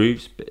of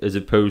grooves as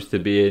opposed to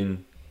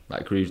being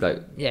like grooves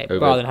like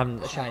rather than having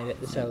a shiny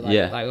bit of the toe.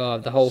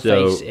 Like, the whole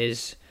face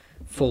is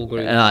full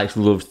groove. And Alex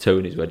loves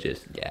toeing his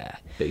wedges. Yeah.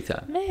 Big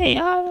time. Me,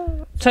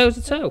 toe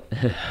to toe.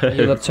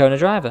 You love toeing a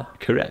driver.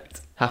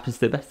 Correct. Happens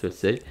to the best of us,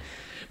 see.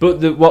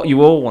 But what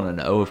you all want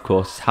to know, of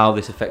course, is how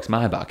this affects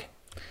my bag.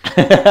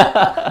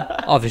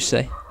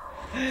 Obviously.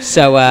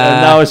 So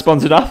and now a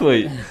sponsored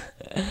athlete.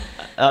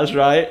 That's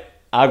right.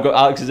 I've got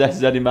Alex's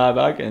SZ in my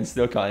bag and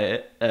still can't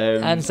hit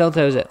it. And still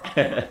toes it.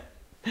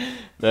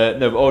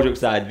 But all jokes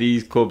aside,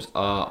 these clubs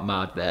are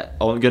mad. They're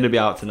going to be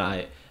out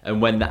tonight.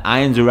 And when the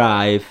irons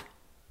arrive,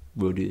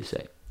 we'll do the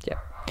same. Yeah.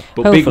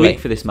 But hopefully, big week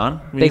for this,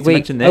 man. Big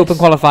week. Open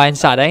qualifying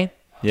Saturday.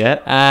 Yeah.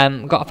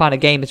 Got to find a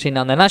game between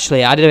now and then.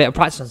 Actually, I did a bit of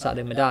practice on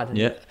Saturday with my dad.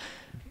 Yeah.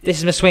 This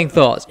is my swing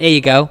thoughts. Here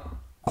you go.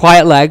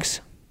 Quiet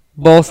legs.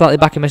 Ball slightly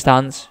back in my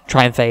stance.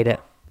 Try and fade it.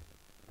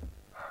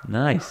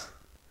 Nice.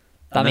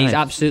 That means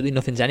absolutely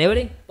nothing to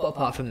anybody, but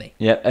apart from me.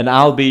 Yeah, and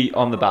I'll be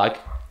on the bag.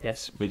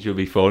 Yes. Which will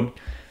be fun.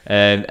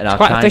 And it's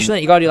quite efficient.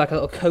 You got to do like a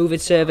little COVID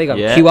survey. Got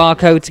a QR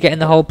code to get in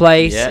the whole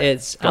place. Yeah.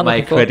 Got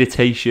my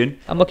accreditation.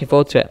 I'm looking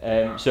forward to it.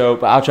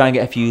 But I'll try and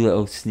get a few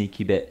little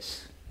sneaky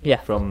bits.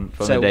 Yeah. From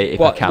the day if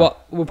I can.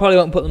 We probably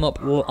won't put them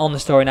up on the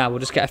story now. We'll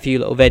just get a few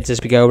little vids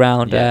as we go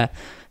around. Yeah.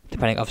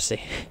 Depending,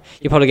 obviously,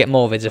 you'll probably get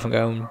more vids if I'm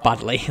going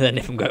badly than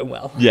if I'm going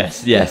well.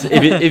 Yes.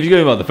 If you're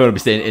going well, the phone will be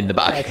staying in the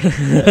bag.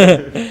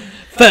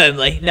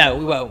 Firmly, no,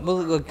 we won't.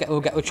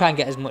 We'll try and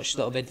get as much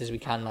little vids as we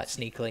can, like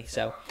sneakily,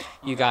 so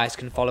you guys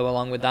can follow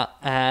along with that.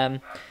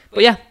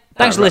 But yeah,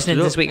 thanks for listening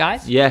this week,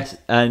 guys. Yes,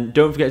 and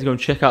don't forget to go and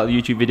check out the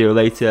YouTube video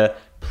later.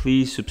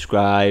 Please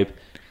subscribe.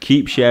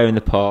 Keep sharing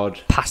the pod.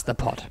 Pass the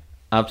pod.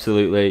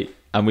 Absolutely,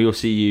 and we will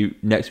see you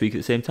next week at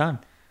the same time.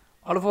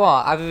 Au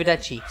revoir,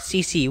 arrivederci,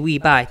 si, oui,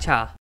 bye, ciao.